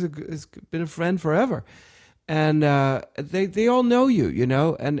been a friend forever." And they all know you,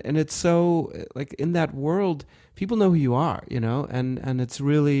 and it's so like in that world, people know who you are, and it's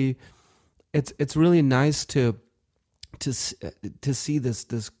really nice to see this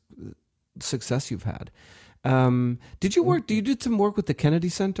success you've had. Did you did some work with the Kennedy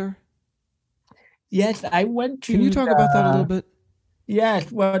Center? Yes, I went to. Can you talk about that a little bit?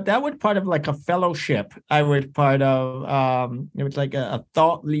 Yes, well, that was part of like a fellowship. I was part of. It was like a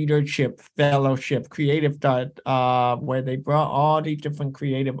thought leadership fellowship, creative thought, where they brought all these different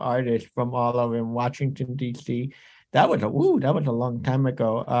creative artists from all over in Washington D.C. That was a long time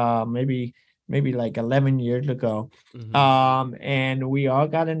ago. Maybe like 11 years ago. Mm-hmm. And we all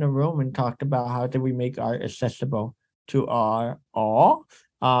got in a room and talked about how do we make art accessible to all.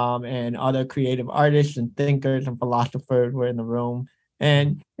 And other creative artists and thinkers and philosophers were in the room.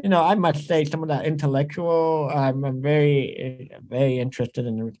 And, I must say some of that intellectual, I'm very, very interested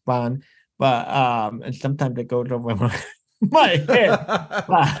in the response, but and sometimes it goes over my head.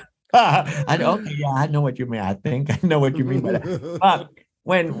 I know what you mean. I think I know what you mean by that. But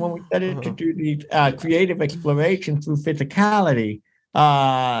when we started to do these creative exploration through physicality,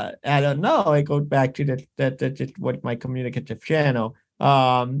 I don't know, it goes back to that what my communicative channel.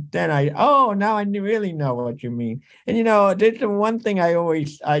 Then now I really know what you mean. And this is the one thing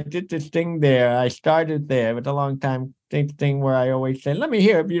I did this thing there. I started there with a long time thing where I always say, let me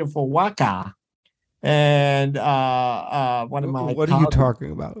hear a beautiful waka. And one of my what are you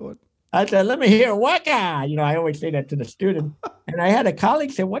talking about? What? I said, let me hear waka. I always say that to the student. And I had a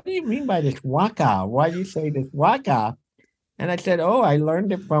colleague say, what do you mean by this waka? Why do you say this waka? And I said, I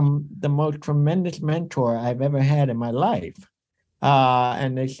learned it from the most tremendous mentor I've ever had in my life.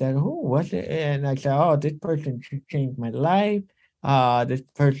 And they said, who was it? And I said, this person changed my life. This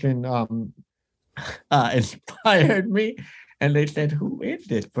person inspired me. And they said, who is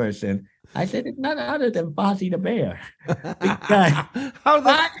this person? I said, it's none other than Fozzie the Bear.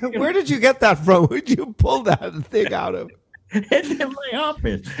 Where did you get that from? Where'd you pull that thing out of? It's in my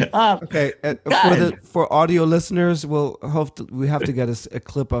office. Okay, for audio listeners, we have to get a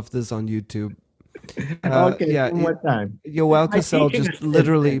clip of this on YouTube. Okay, one more time. Yoel Cassell just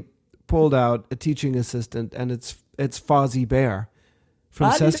literally pulled out a teaching assistant, and it's Fozzie Bear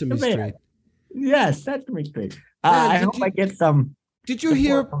from Sesame Street. Yes, Sesame Street. Man, I hope I get some did you support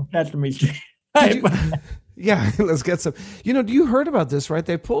hear from Sesame Street. did you Yeah, let's get some. You heard about this, right?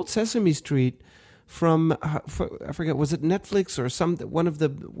 They pulled Sesame Street from I forget, was it Netflix or one of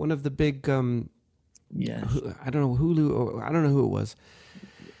the big Yes. I don't know, Hulu, or I don't know who it was.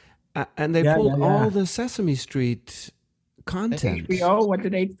 And they Yeah, pulled yeah, all yeah. the Sesame Street content. HBO? What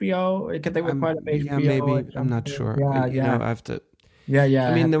did HBO? Because they were part of Yeah, HBO or maybe, I'm not something. sure. Yeah, yeah. I have to. Yeah, yeah.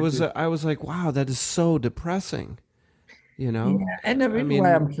 I I mean, have to do. I was like, wow, that is so depressing. You Yeah, know, and the I reason why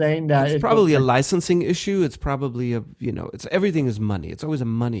mean, I'm saying that it's is goes probably a back. licensing issue. It's probably it's everything is money. It's always a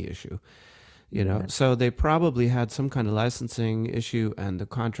money issue. Yeah. So they probably had some kind of licensing issue, and the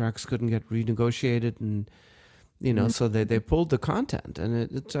contracts couldn't get renegotiated, and Mm. so they pulled the content, and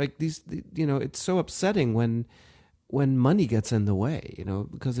it's like it's so upsetting when money gets in the way,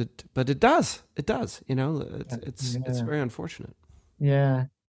 because but it does, it's Yeah. very unfortunate. Yeah.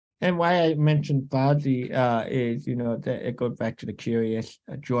 And why I mentioned Fozzie is, that it goes back to the curious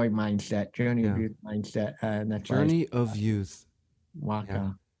joy mindset, journey of Yeah, youth mindset, and that's why I journey of youth. Yeah, Waka.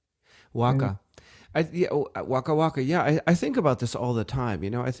 And Waka. Waka Waka. Yeah, I think about this all the time.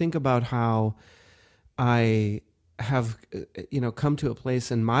 I think about how I have, come to a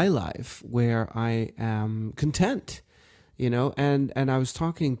place in my life where I am content, and I was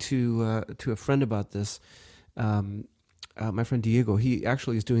talking to a friend about this. My friend Diego, he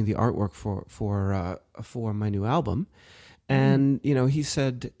actually is doing the artwork for my new album, and he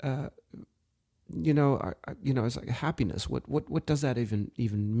said, it's like happiness. What does that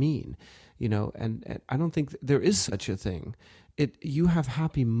even mean? And I don't think there is such a thing. You have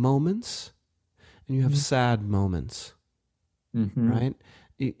happy moments and you have sad moments, mm-hmm. right?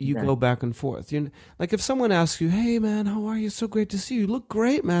 You Yeah. go back and forth. Like if someone asks you, "Hey man, how are you? So great to see you. You look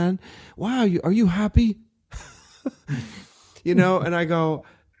great, man. Wow, are you happy?" And I go,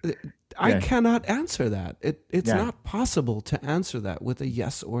 I Yeah. cannot answer that. It's Yeah. not possible to answer that with a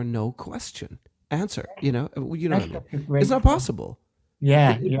yes or no question answer. You know what I That's mean? such a great It's not point. possible.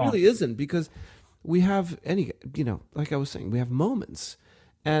 Yeah, It yeah. really isn't, because we have like I was saying, we have moments.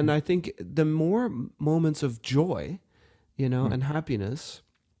 And I think the more moments of joy, and happiness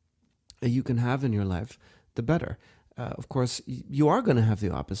that you can have in your life, the better. Of course, you are going to have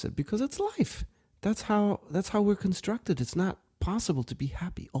the opposite, because it's life. That's how we're constructed. It's not possible to be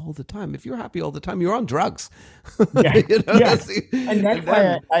happy all the time. If you're happy all the time, you're on drugs. Yeah, yeah. And that's And why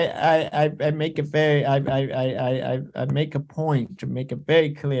then I make it very I make a point to make it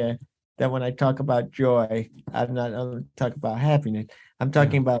very clear that when I talk about joy, I'm not only talking about happiness. I'm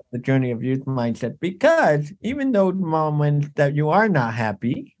talking yeah, about the journey of youth mindset, because even those moments that you are not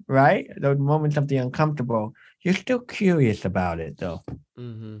happy, right? Those moments of the uncomfortable, you're still curious about it though.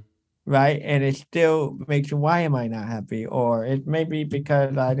 hmm Right? And it still makes you, why am I not happy? Or it may be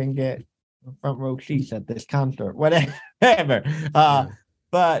because I didn't get front row seats at this concert, whatever. Uh,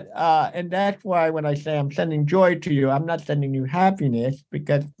 yeah, and that's why when I say I'm sending joy to you, I'm not sending you happiness,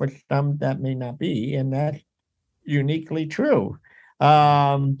 because for some that may not be, and that's uniquely true.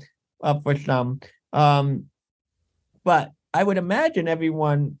 Um, for some. Um, but I would imagine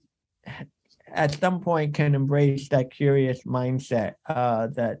everyone at some point can embrace that curious mindset,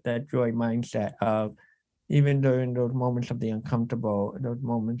 that joy mindset of, even during those moments of the uncomfortable, those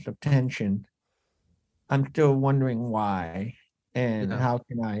moments of tension, I'm still wondering why, and yeah, how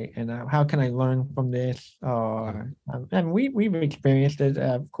can I learn from this? yeah, Or and we've experienced it,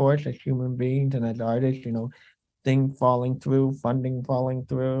 of course, as human beings and as artists, things falling through, funding falling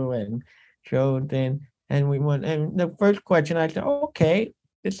through, and shows and we went. And the first question I said, okay,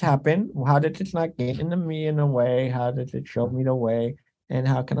 this happened. How did this not get into me in a way? How does it show me the way? And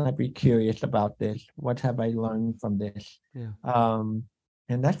how can I be curious about this? What have I learned from this? yeah. Um,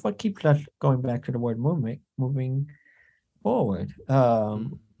 and that's what keeps us going back to the word movement, moving forward.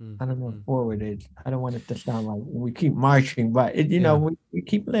 Mm, mm, I don't know mm. if forward is. I don't want it to sound like we keep marching, but Yeah. we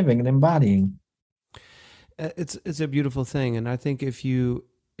keep living and embodying. It's a beautiful thing, and I think if you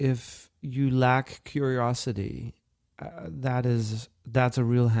lack curiosity, that's a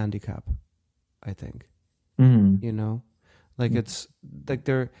real handicap. I think Mm-hmm. like it's like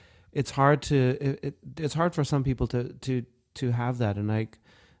it's hard it's hard for some people to have that, and like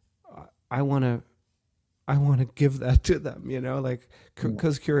I want to give that to them, like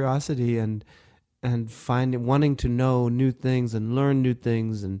because curiosity and wanting to know new things and learn new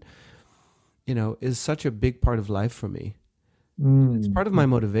things, and is such a big part of life for me. It's part of my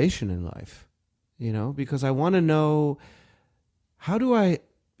motivation in life, because I want to know, how do I,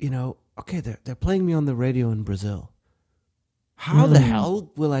 okay, they're playing me on the radio in Brazil. How the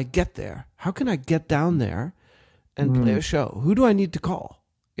hell will I get there? How can I get down there and play a show? Who do I need to call?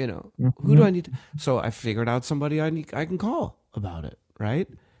 You know, who do Mhm. I need? So I figured out somebody I can call about it, right?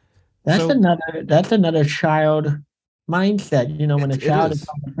 That's So another child mindset. You know, when a it child is is.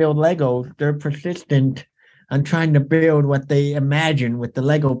 trying to build Legos, they're persistent on trying to build what they imagine with the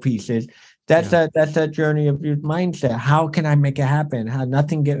Lego pieces. Yeah. That's a journey of your mindset. How can I make it happen? How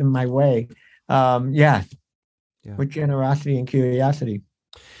nothing get in my way? Yeah, Yeah. with generosity and curiosity.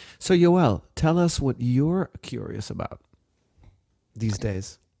 So Yoel, tell us what you're curious about these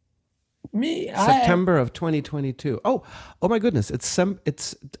days. Me, I September of 2022. Oh my goodness! It's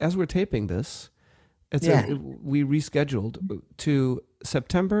as we're taping this. yeah. We rescheduled to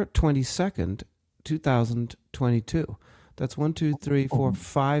September 22nd, 2022. That's one, two, three, four, Oh,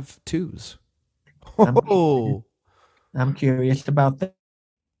 5 twos. I'm Oh, I'm curious about that.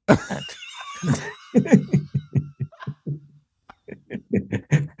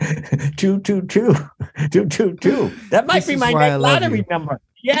 Two, two, two, two, two, two. That might this be is my why I next love lottery you. number.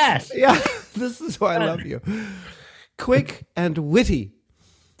 Yes. Yeah, this is why I love you. Quick and witty.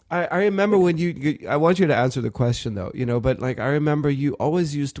 I remember when I want you to answer the question though, but like I remember you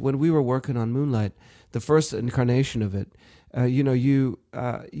always used, when we were working on Moonlight, the first incarnation of it, you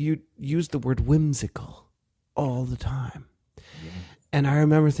used the word whimsical all the time. Yeah. And I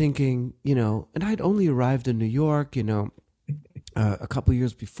remember thinking, and I'd only arrived in New York, a couple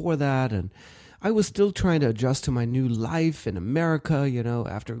years before that, and I was still trying to adjust to my new life in America,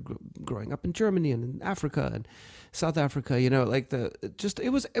 after growing up in Germany and in Africa and South Africa, like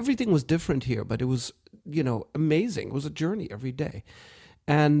everything was different here, but it was, amazing. It was a journey every day.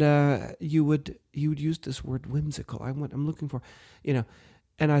 And you would use this word whimsical. I'm looking for,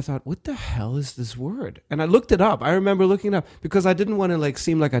 and I thought, what the hell is this word? And I looked it up. I remember looking it up because I didn't want to like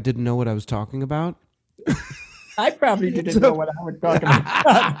seem like I didn't know what I was talking about. I probably didn't know what I was talking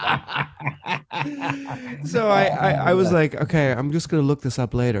about. So I was like, okay, I'm just going to look this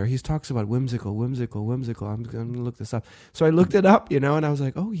up later. He talks about whimsical, whimsical, whimsical. I'm going to look this up. So I looked it up, and I was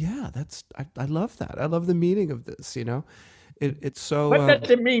like, oh yeah, I love that. I love the meaning of this, It's so. What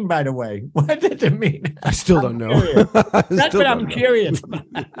does it mean, by the way? What does it mean? I still don't know. That's what I'm curious about.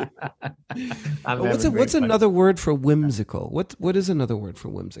 What's another word for whimsical? What is another word for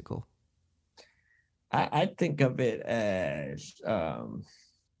whimsical? I think of it as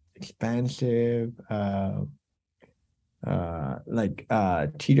expansive, like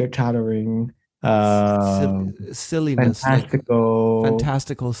teeter-tottering, silliness, fantastical,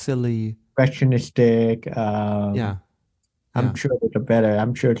 fantastical, silly, impressionistic. yeah. I'm sure there's a better.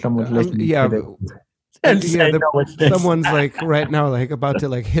 I'm sure someone's listening yeah, to this and yeah. say, no, it's this. Someone's like right now, like about to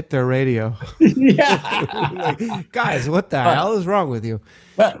like hit their radio. Yeah. Like, guys, what the hell is wrong with you?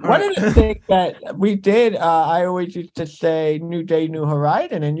 But one of the things that we did, I always used to say "New Day, New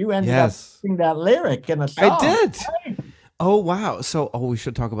Horizon," and you ended up singing that lyric in a song. I did. Right? Oh wow! So, we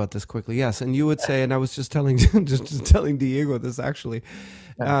should talk about this quickly. Yes, and you would say, and I was just telling, just telling Diego this actually.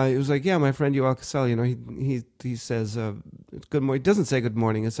 It was like, yeah, my friend Yoel Casal, he says, good morning. He doesn't say good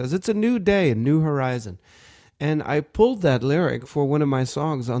morning. It says, it's a new day, a new horizon. And I pulled that lyric for one of my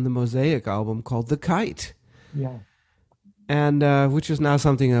songs on the Mosaic album called The Kite. Yeah. And which is now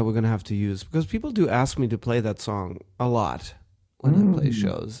something that we're going to have to use because people do ask me to play that song a lot when I play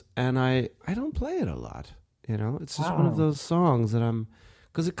shows. And I don't play it a lot. It's just one of those songs that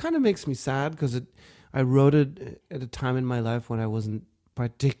because it kind of makes me sad because I wrote it at a time in my life when I wasn't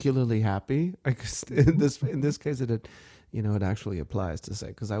particularly happy. I guess in this case it actually applies to say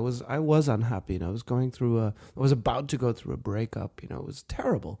because I was unhappy and I was about to go through a breakup. It was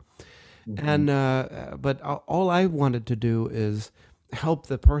terrible. And but all I wanted to do is help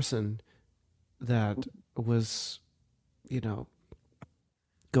the person that was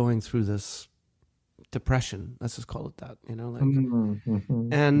going through this depression, let's just call it that, and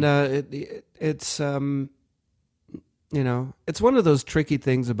it's it's one of those tricky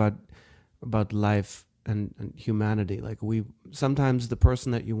things about life and humanity. Like sometimes the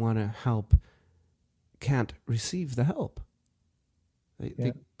person that you want to help can't receive the help.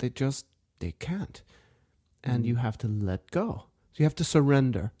 They can't. And you have to let go. So you have to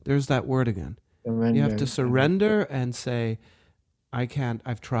surrender. There's that word again. Surrender. You have to surrender and say, I can't,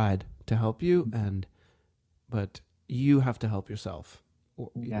 I've tried to help you, but you have to help yourself.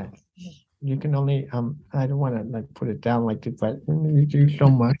 Yeah. You can only, I don't want to like put it down like this, but you do so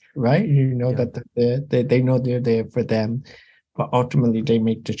much, right? That they know they're there for them, but ultimately they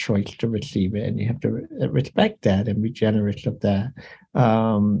make the choice to receive it, and you have to respect that and be generous of that.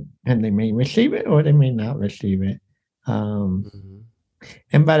 And they may receive it or they may not receive it.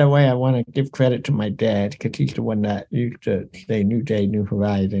 And by the way, I want to give credit to my dad because he's the one that used to say "New Day, New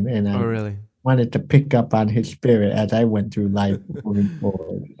Horizon." And oh, really? wanted to pick up on his spirit as I went through life moving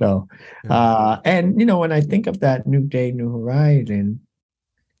forward. So, Yeah. and when I think of that new day, new horizon,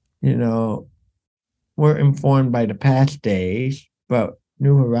 you know, we're informed by the past days, but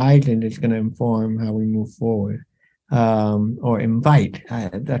new horizon is going to inform how we move forward, or invite.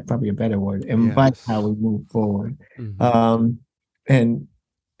 That's probably a better word. Invite how Yes. we move forward. Hmm. Um, and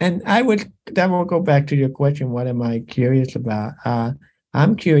and I would that will go back to your question. What am I curious about?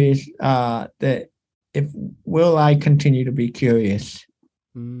 I'm curious that if will I continue to be curious,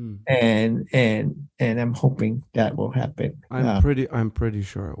 Mm. and I'm hoping that will happen. I'm pretty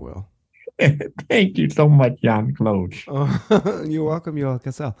sure it will. Thank you so much, John Claude. Oh, you're welcome, Yoel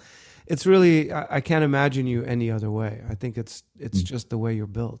Cassell. It's really I can't imagine you any other way. I think it's just the way you're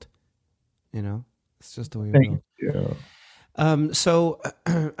built. You know, it's just the way you're Thank built. you. So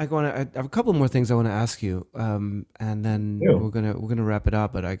I have a couple more things I want to ask you, and then You. we're gonna wrap it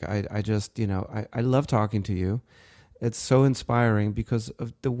up. But I just I love talking to you. It's so inspiring because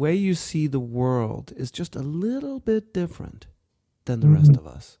of the way you see the world is just a little bit different than the rest Mhm. of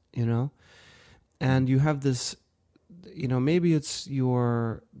us. And you have this, maybe it's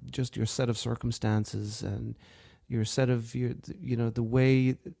your just your set of circumstances and your set of the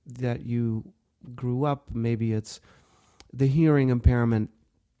way that you grew up. Maybe it's the hearing impairment.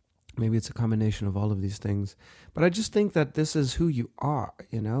 Maybe it's a combination of all of these things. But I just think that this is who you are,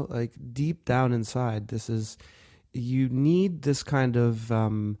 like deep down inside, you need this kind of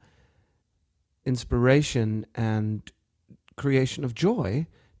inspiration and creation of joy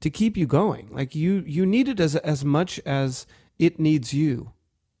to keep you going. Like you need it as much as it needs you,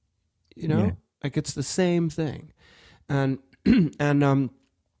 Yeah, like it's the same thing. And, and,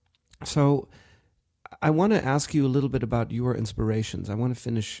 so I want to ask you a little bit about your inspirations. I want to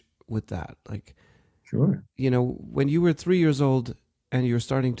finish with that. Like, sure. when you were 3 years old and you're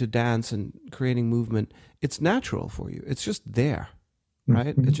starting to dance and creating movement, it's natural for you. It's just there, right?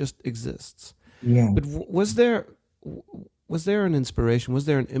 It Mhm. just exists. Yeah. But was there an inspiration? Was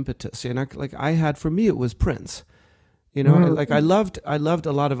there an impetus? And I had, for me, it was Prince. Like Mm. I loved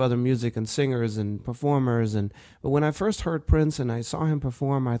a lot of other music and singers and performers, but when I first heard Prince and I saw him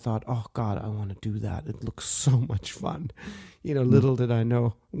perform, I thought, oh God, I want to do that. It looks so much fun. Little did I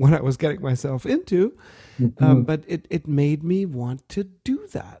know what I was getting myself into. Mhm. But it made me want to do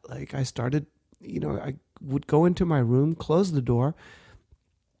that. Like I started, I would go into my room, close the door,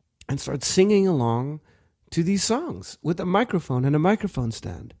 and start singing along to these songs with a microphone and a microphone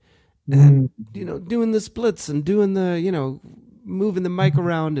stand, and Mm. doing the splits and doing the moving the mic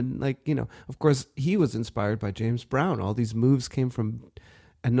around, and of course he was inspired by James Brown. All these moves came from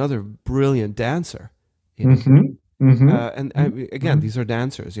another brilliant dancer, you know Mhm. Mhm. and again, Mhm. these are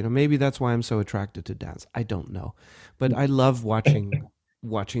dancers. Maybe that's why I'm so attracted to dance. I don't know, but I love watching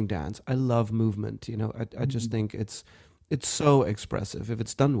dance. I love movement. I just think it's so expressive if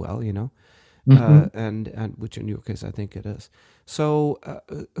it's done well. Mhm. And which in your case I think it is. So,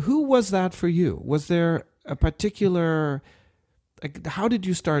 who was that for you? Was there a particular, like, how did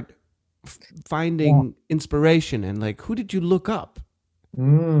you start Yeah. finding inspiration, and like who did you look up?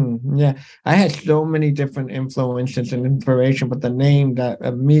 Yeah, I had so many different influences and inspiration, but the name that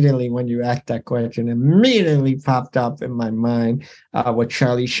immediately, when you asked that question, immediately popped up in my mind was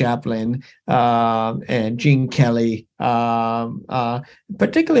Charlie Chaplin, and Gene Kelly,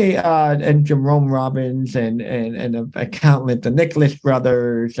 particularly, and Jerome Robbins, and countless, the Nicholas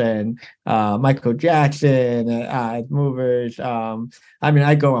Brothers, and Michael Jackson, movers. I mean,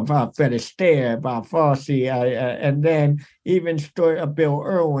 I go on Fred Astaire, Bob Fosse, and then even story of Bill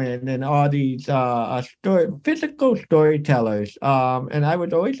Irwin and all these physical storytellers. And I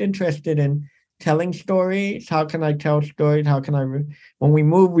was always interested in telling stories. How can I tell stories? How can when we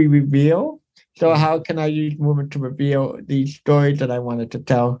move, we reveal. So Mm-hmm. how can I use movement to reveal these stories that I wanted to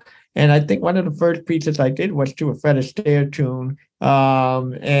tell? And I think one of the first pieces I did was to a Fred Astaire tune.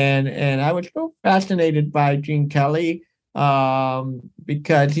 And I was so fascinated by Gene Kelly,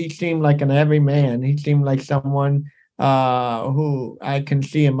 because he seemed like an everyman. He seemed like someone who I can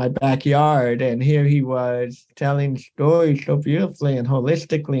see in my backyard. And here he was telling stories so beautifully and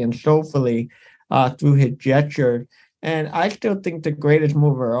holistically and soulfully, through his gesture. And I still think the greatest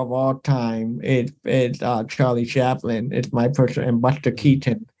mover of all time is Charlie Chaplin. It's my person, and Buster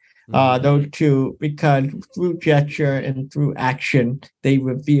Keaton. Mm-hmm. Those two, because through gesture and through action, they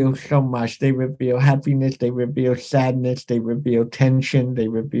reveal so much. They reveal happiness, they reveal sadness, they reveal tension, they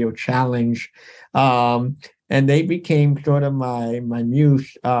reveal challenge. Um, and they became sort of my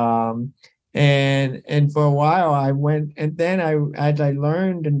muse. And for a while I went, and then as I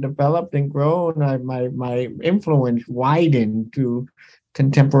learned and developed and grown, my influence widened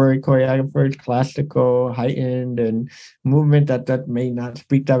contemporary choreographers, classical, high-end, and movement that may not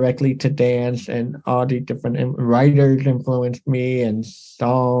speak directly to dance, and all the different writers influenced me, and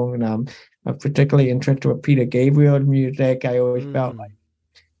song. And I'm particularly interested with Peter Gabriel's music. I always felt like,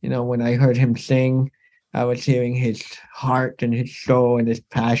 when I heard him sing, I was hearing his heart and his soul and his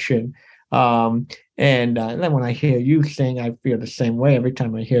passion. And then when I hear you sing, I feel the same way. Every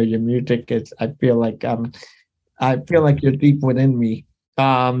time I hear your music, I feel like you're deep within me.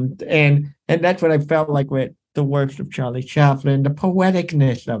 And that's what I felt like with the works of Charlie Chaplin, the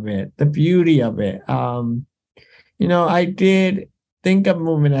poeticness of it, the beauty of it. I did think of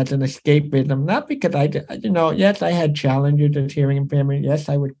movement as an escapism, not because yes, I had challenges as hearing impairment. Yes,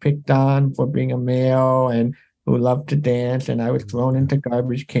 I was picked on for being a male and who loved to dance, and I was thrown into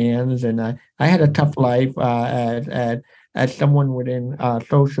garbage cans, and I had a tough life as someone within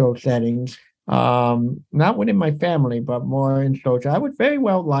social settings. Not within my family, but more in social. I was very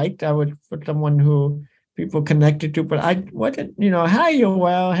well liked. I was for someone who people connected to, but I wasn't, hi, you're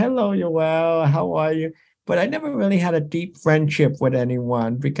well, hello, you're well, how are you? But I never really had a deep friendship with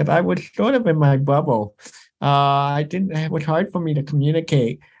anyone because I was sort of in my bubble. It was hard for me to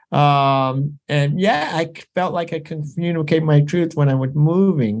communicate. And yeah, I felt like I could communicate my truth when I was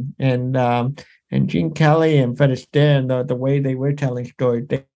moving. And Gene Kelly and Fred Astaire, the way they were telling stories,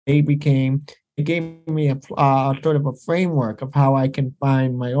 it gave me a sort of a framework of how I can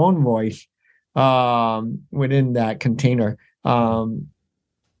find my own voice within that container.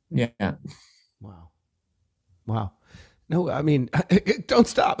 Yeah. Wow. No, I mean, don't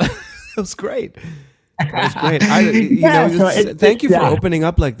stop. That was great. That was great. Thank you for opening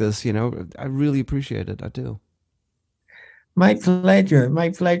up like this. I really appreciate it. I do. My pleasure.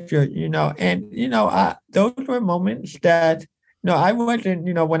 And those were moments that, I wasn't,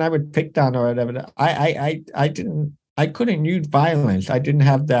 when I was picked on or whatever, I couldn't use violence. I didn't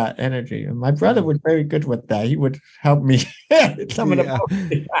have that energy. And my brother was very good with that. He would help me some of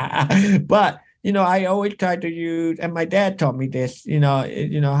the but I always tried to use, and my dad taught me this,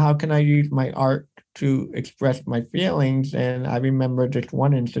 how can I use my art to express my feelings? And I remember this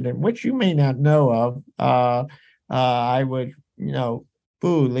one incident, which you may not know of. I was,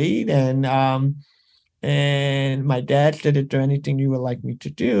 bullied, and my dad said, "Is there anything you would like me to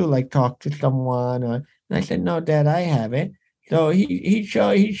do, like talk to someone?" And I said, "No, Dad, I haven't." So he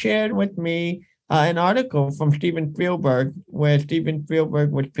shared with me an article from Steven Spielberg, where Steven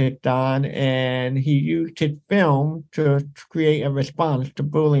Spielberg was picked on, and he used his film to create a response to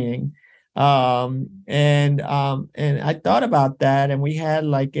bullying. And I thought about that, and we had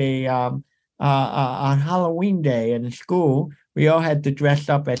like on Halloween day in school, we all had to dress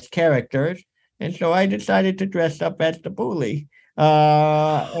up as characters, and so I decided to dress up as the bully.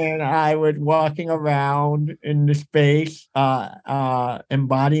 And I was walking around in the space,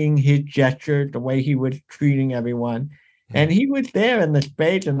 embodying his gestures, the way he was treating everyone. And he was there in the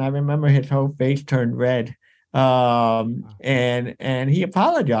space, and I remember his whole face turned red. And he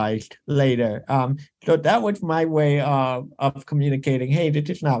apologized later. So that was my way of communicating, hey,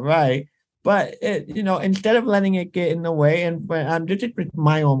 this is not right. But instead of letting it get in the way, and this is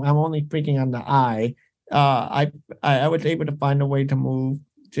my own, I'm only speaking on the I was able to find a way to move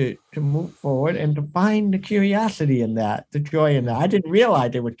forward and to find the curiosity in that, the joy in that. I didn't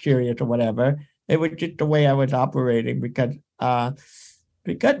realize it was curious or whatever. It was just the way I was operating because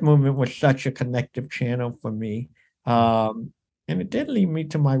movement was such a connective channel for me. And it did lead me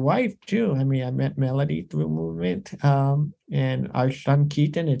to my wife too. I mean, I met Melody through movement. And our son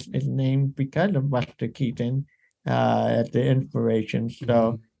Keaton is named because of Buster Keaton as the inspiration.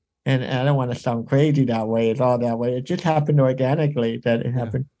 So, and I don't want to sound crazy that way. It's all that way. It just happened organically that it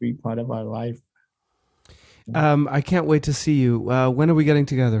happened to be part of our life. I can't wait to see you. When are we getting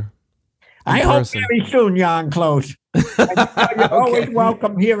together? I hope very soon, Jan Close. You're always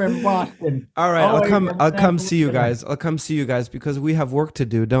welcome here in Boston. All right, I'll come see you guys. I'll come see you guys because we have work to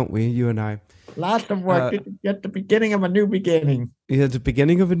do, don't we? You and I. Lots of work. At the beginning of a new beginning. Yeah, the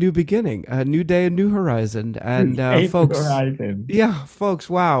beginning of a new beginning, a new day, a new horizon. And folks, folks,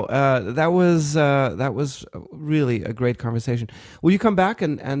 wow, that was really a great conversation. Will you come back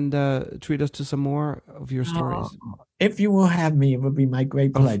and treat us to some more of your stories? If you will have me, it would be my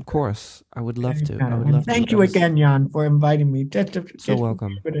great pleasure. Of course, I would love to. Thank you again, Jan, for inviting me. So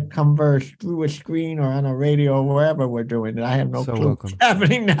welcome. To converse through a screen or on a radio or wherever we're doing it. I have no clue what's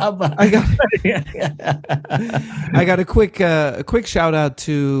happening now, but I got a quick quick shout out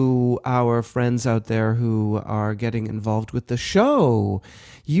to our friends out there who are getting involved with the show.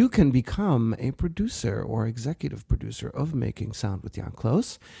 You can become a producer or executive producer of Making Sound with Jan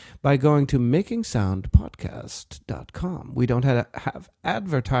Close by going to makingsoundpodcast.com. We don't have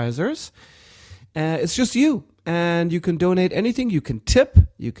advertisers. It's just you. And you can donate anything. You can tip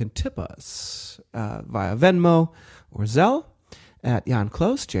us via Venmo or Zelle at Jan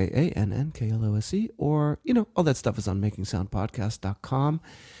Close, JANNKLOSE, or, all that stuff is on makingsoundpodcast.com.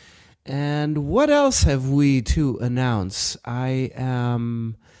 And what else have we to announce? I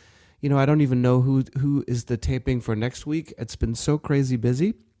am, I don't even know who is the taping for next week. It's been so crazy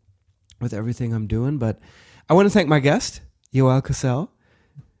busy with everything I'm doing, but I want to thank my guest, Yoel Cassell,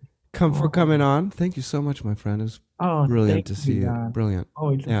 for coming on. Thank you so much, my friend. It was brilliant to see you. Brilliant.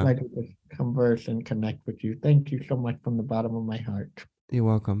 Always a pleasure to converse and connect with you. Thank you so much from the bottom of my heart. You're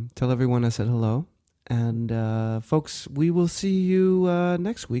welcome. Tell everyone I said hello. And folks, we will see you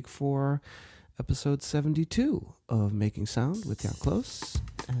next week for episode 72 of Making Sound with Jan Close.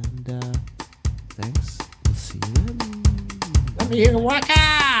 And thanks. We'll see you then. Let me hear the waka!